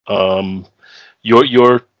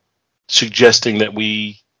 You're suggesting that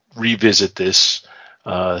we revisit this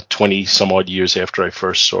 20 some odd years after I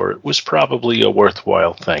first saw it was probably a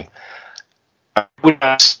worthwhile thing. I would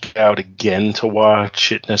not seek out again to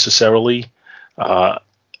watch it necessarily.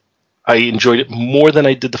 I enjoyed it more than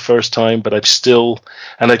I did the first time, but I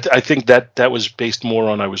think that was based more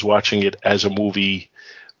on I was watching it as a movie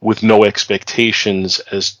with no expectations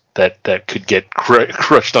as that could get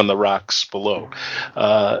crushed on the rocks below.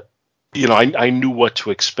 I knew what to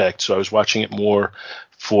expect, so I was watching it more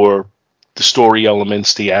for the story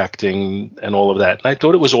elements, the acting, and all of that. And I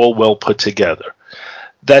thought it was all well put together.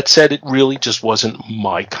 That said, it really just wasn't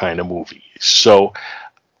my kind of movie. So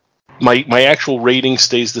my actual rating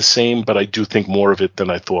stays the same, but I do think more of it than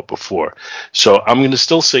I thought before. So I'm going to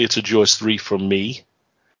still say it's a Jaws 3 for me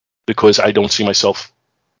because I don't see myself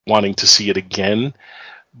wanting to see it again.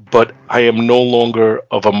 But I am no longer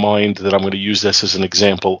of a mind that I'm going to use this as an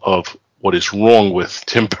example of what is wrong with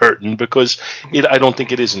Tim Burton because I don't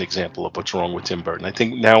think it is an example of what's wrong with Tim Burton. I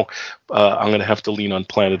think now I'm going to have to lean on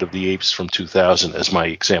Planet of the Apes from 2000 as my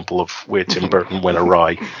example of where Tim Burton went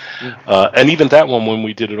awry. And even that one, when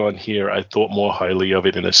we did it on here, I thought more highly of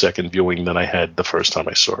it in a second viewing than I had the first time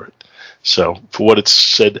I saw it. So for what it's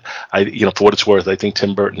said, for what it's worth, I think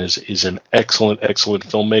Tim Burton is an excellent, excellent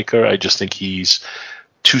filmmaker. I just think he's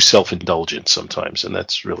too self-indulgent sometimes, and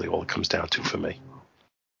that's really all it comes down to for me.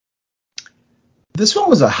 This one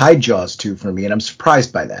was a high Jaws 2 for me, and I'm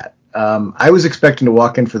surprised by that. I was expecting to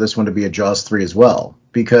walk in for this one to be a Jaws 3 as well,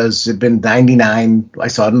 because it'd been 99. I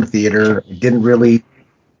saw it in the theater.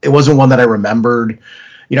 It wasn't one that I remembered.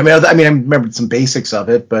 I remembered some basics of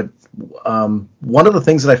it, but one of the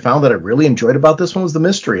things that I found that I really enjoyed about this one was the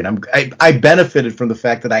mystery, and I benefited from the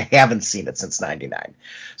fact that I haven't seen it since 99.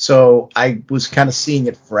 So I was kind of seeing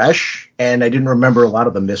it fresh, and I didn't remember a lot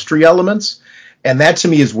of the mystery elements, and that to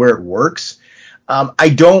me is where it works.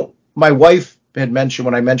 My wife had mentioned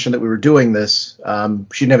when I mentioned that we were doing this.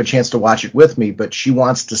 She didn't have a chance to watch it with me, but she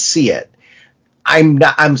wants to see it. I'm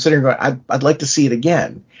sitting here going, I'd like to see it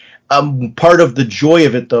again. Part of the joy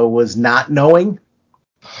of it, though, was not knowing.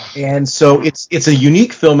 And so it's a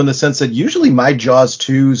unique film in the sense that usually my Jaws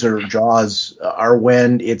 2s or Jaws are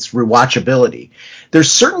when it's rewatchability.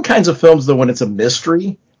 There's certain kinds of films, though, when it's a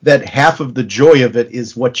mystery, that half of the joy of it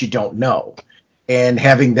is what you don't know and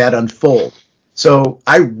having that unfold. So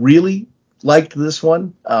I really liked this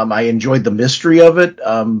one. I enjoyed the mystery of it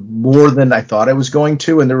more than I thought I was going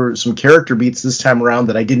to. And there were some character beats this time around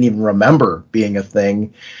that I didn't even remember being a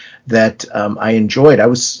thing that I enjoyed. I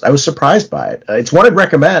was surprised by it. It's one I'd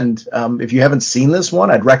recommend. If you haven't seen this one,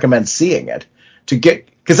 I'd recommend seeing it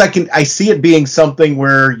because I see it being something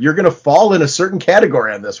where you're going to fall in a certain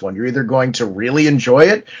category on this one. You're either going to really enjoy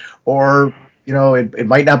it or, it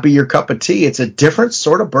might not be your cup of tea. It's a different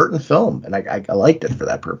sort of Burton film, and I liked it for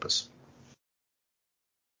that purpose.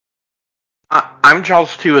 I'm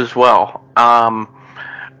Jaws 2 as well.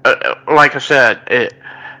 Like I said,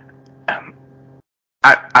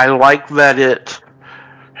 I like that it's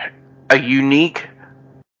a unique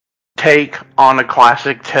take on a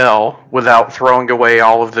classic tale without throwing away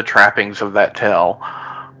all of the trappings of that tale.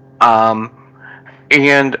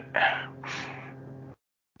 And,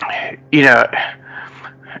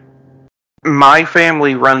 my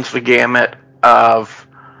family runs the gamut of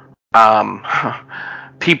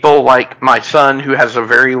people like my son, who has a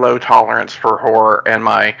very low tolerance for horror, and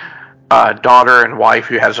my daughter and wife,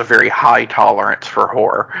 who has a very high tolerance for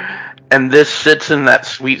horror. And this sits in that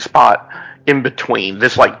sweet spot in between.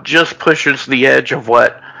 This just pushes the edge of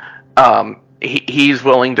what he's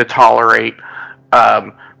willing to tolerate,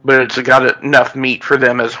 but it's got enough meat for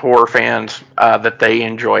them as horror fans that they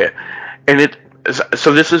enjoy it. And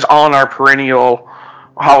so this is on our perennial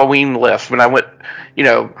Halloween list. When I went,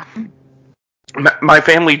 my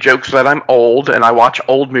family jokes that I'm old and I watch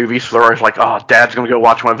old movies, so they're always like, oh, Dad's going to go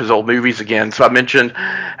watch one of his old movies again. So I mentioned,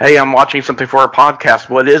 hey, I'm watching something for our podcast.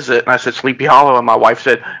 What is it? And I said, Sleepy Hollow. And my wife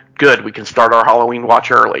said, good, we can start our Halloween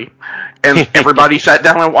watch early. And everybody sat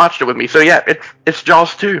down and watched it with me. So yeah, it's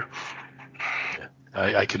Jaws 2.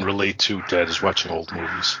 I can relate to Dad is watching old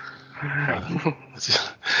movies.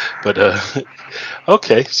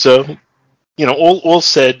 Okay, so, all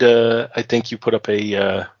said, I think you put up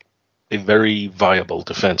a very viable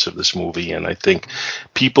defense of this movie, and I think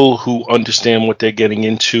people who understand what they're getting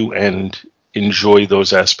into and enjoy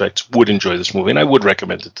those aspects would enjoy this movie, and I would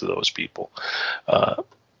recommend it to those people.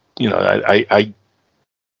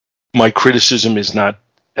 My criticism is not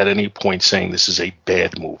at any point saying this is a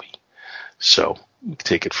bad movie, so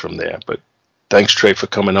take it from there. But thanks, Trey, for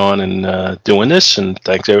coming on and doing this, and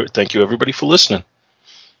thank you everybody for listening.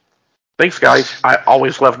 Thanks, guys. I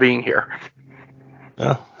always love being here.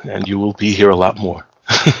 Well, and you will be here a lot more.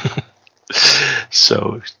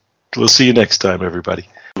 So we'll see you next time, everybody.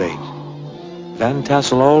 Van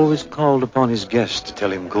Tassel always called upon his guests to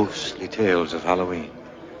tell him ghostly tales of Halloween.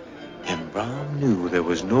 And Brown knew there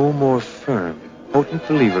was no more firm, potent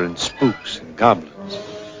believer in spooks and goblins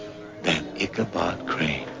than Ichabod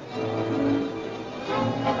Crane.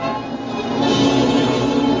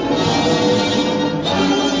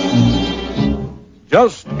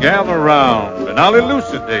 Just gather round and I'll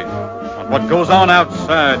elucidate on what goes on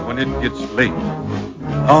outside when it gets late.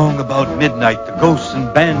 Long about midnight, the ghosts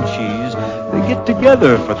and banshees, they get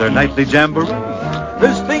together for their nightly jamboree.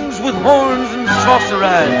 There's things with horns and saucer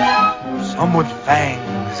eyes, some with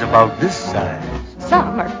fangs about this size.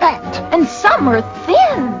 Some are fat and some are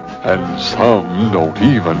thin. And some don't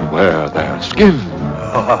even wear their skin.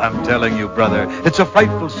 Oh, I'm telling you, brother, it's a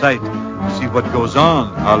frightful sight to see what goes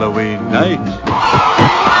on Halloween night.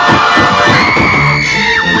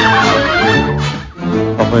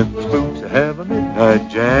 When the spooks have a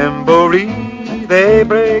midnight jamboree, they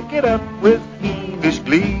break it up with fiendish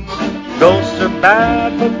glee. Ghosts are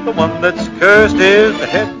bad, but the one that's cursed is the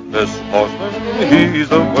headless horseman. He's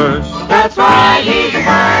the worst. That's right, he's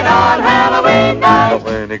bad on Halloween night. But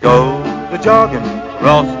when he goes a-jogging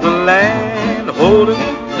across the land, holding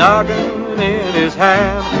a noggin in his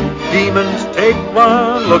hand, demons take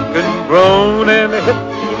one look and groan, and they hit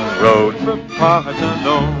the road for parts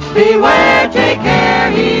unknown. Beware, take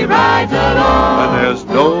care, he rides alone. And there's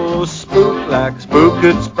no spook like Spook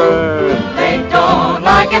at Spurs. They don't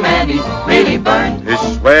like him and he's really burned. He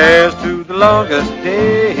swears to the longest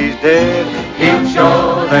day he's dead, he'll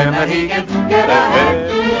show them that he can get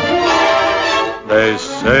ahead. They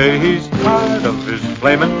say he's tired of his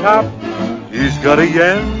flaming top. He's got a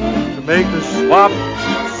yen to make a swap.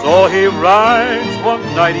 So he rides one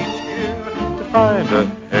night each year to find a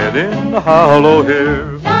head in the hollow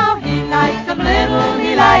here. Now he likes them little,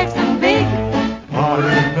 he likes them big. Or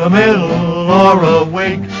in the middle or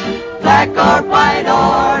awake, Black or white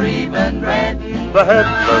or even red. the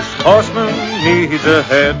headless horseman needs a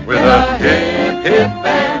head with a hip, hip,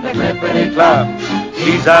 and a clippity-clap.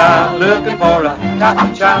 He's out looking for a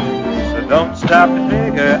cotton chop, so don't stop to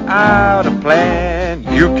figure out a plan.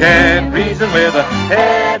 You can't reason with a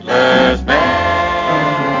headless man.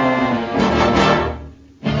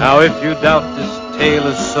 Now if you doubt this tale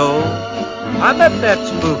is so, I met that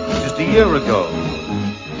spook just a year ago.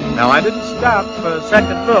 Now I didn't stop for a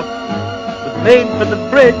second look, but made for the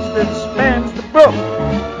bridge that spans the brook.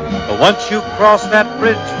 But once you cross that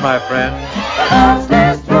bridge, my friend, the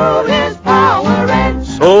monster's through his power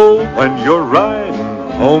ends. so when you're riding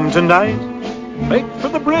home tonight, make for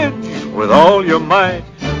the bridge with all your might.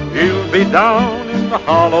 He'll be down in the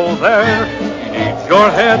hollow there. He needs your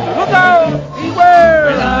head. Look out!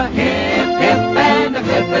 Beware! With a hip, hip, and a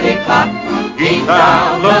clippity-clop. He's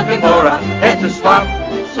out looking for a head to swap.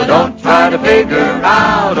 So don't try to figure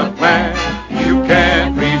out a plan.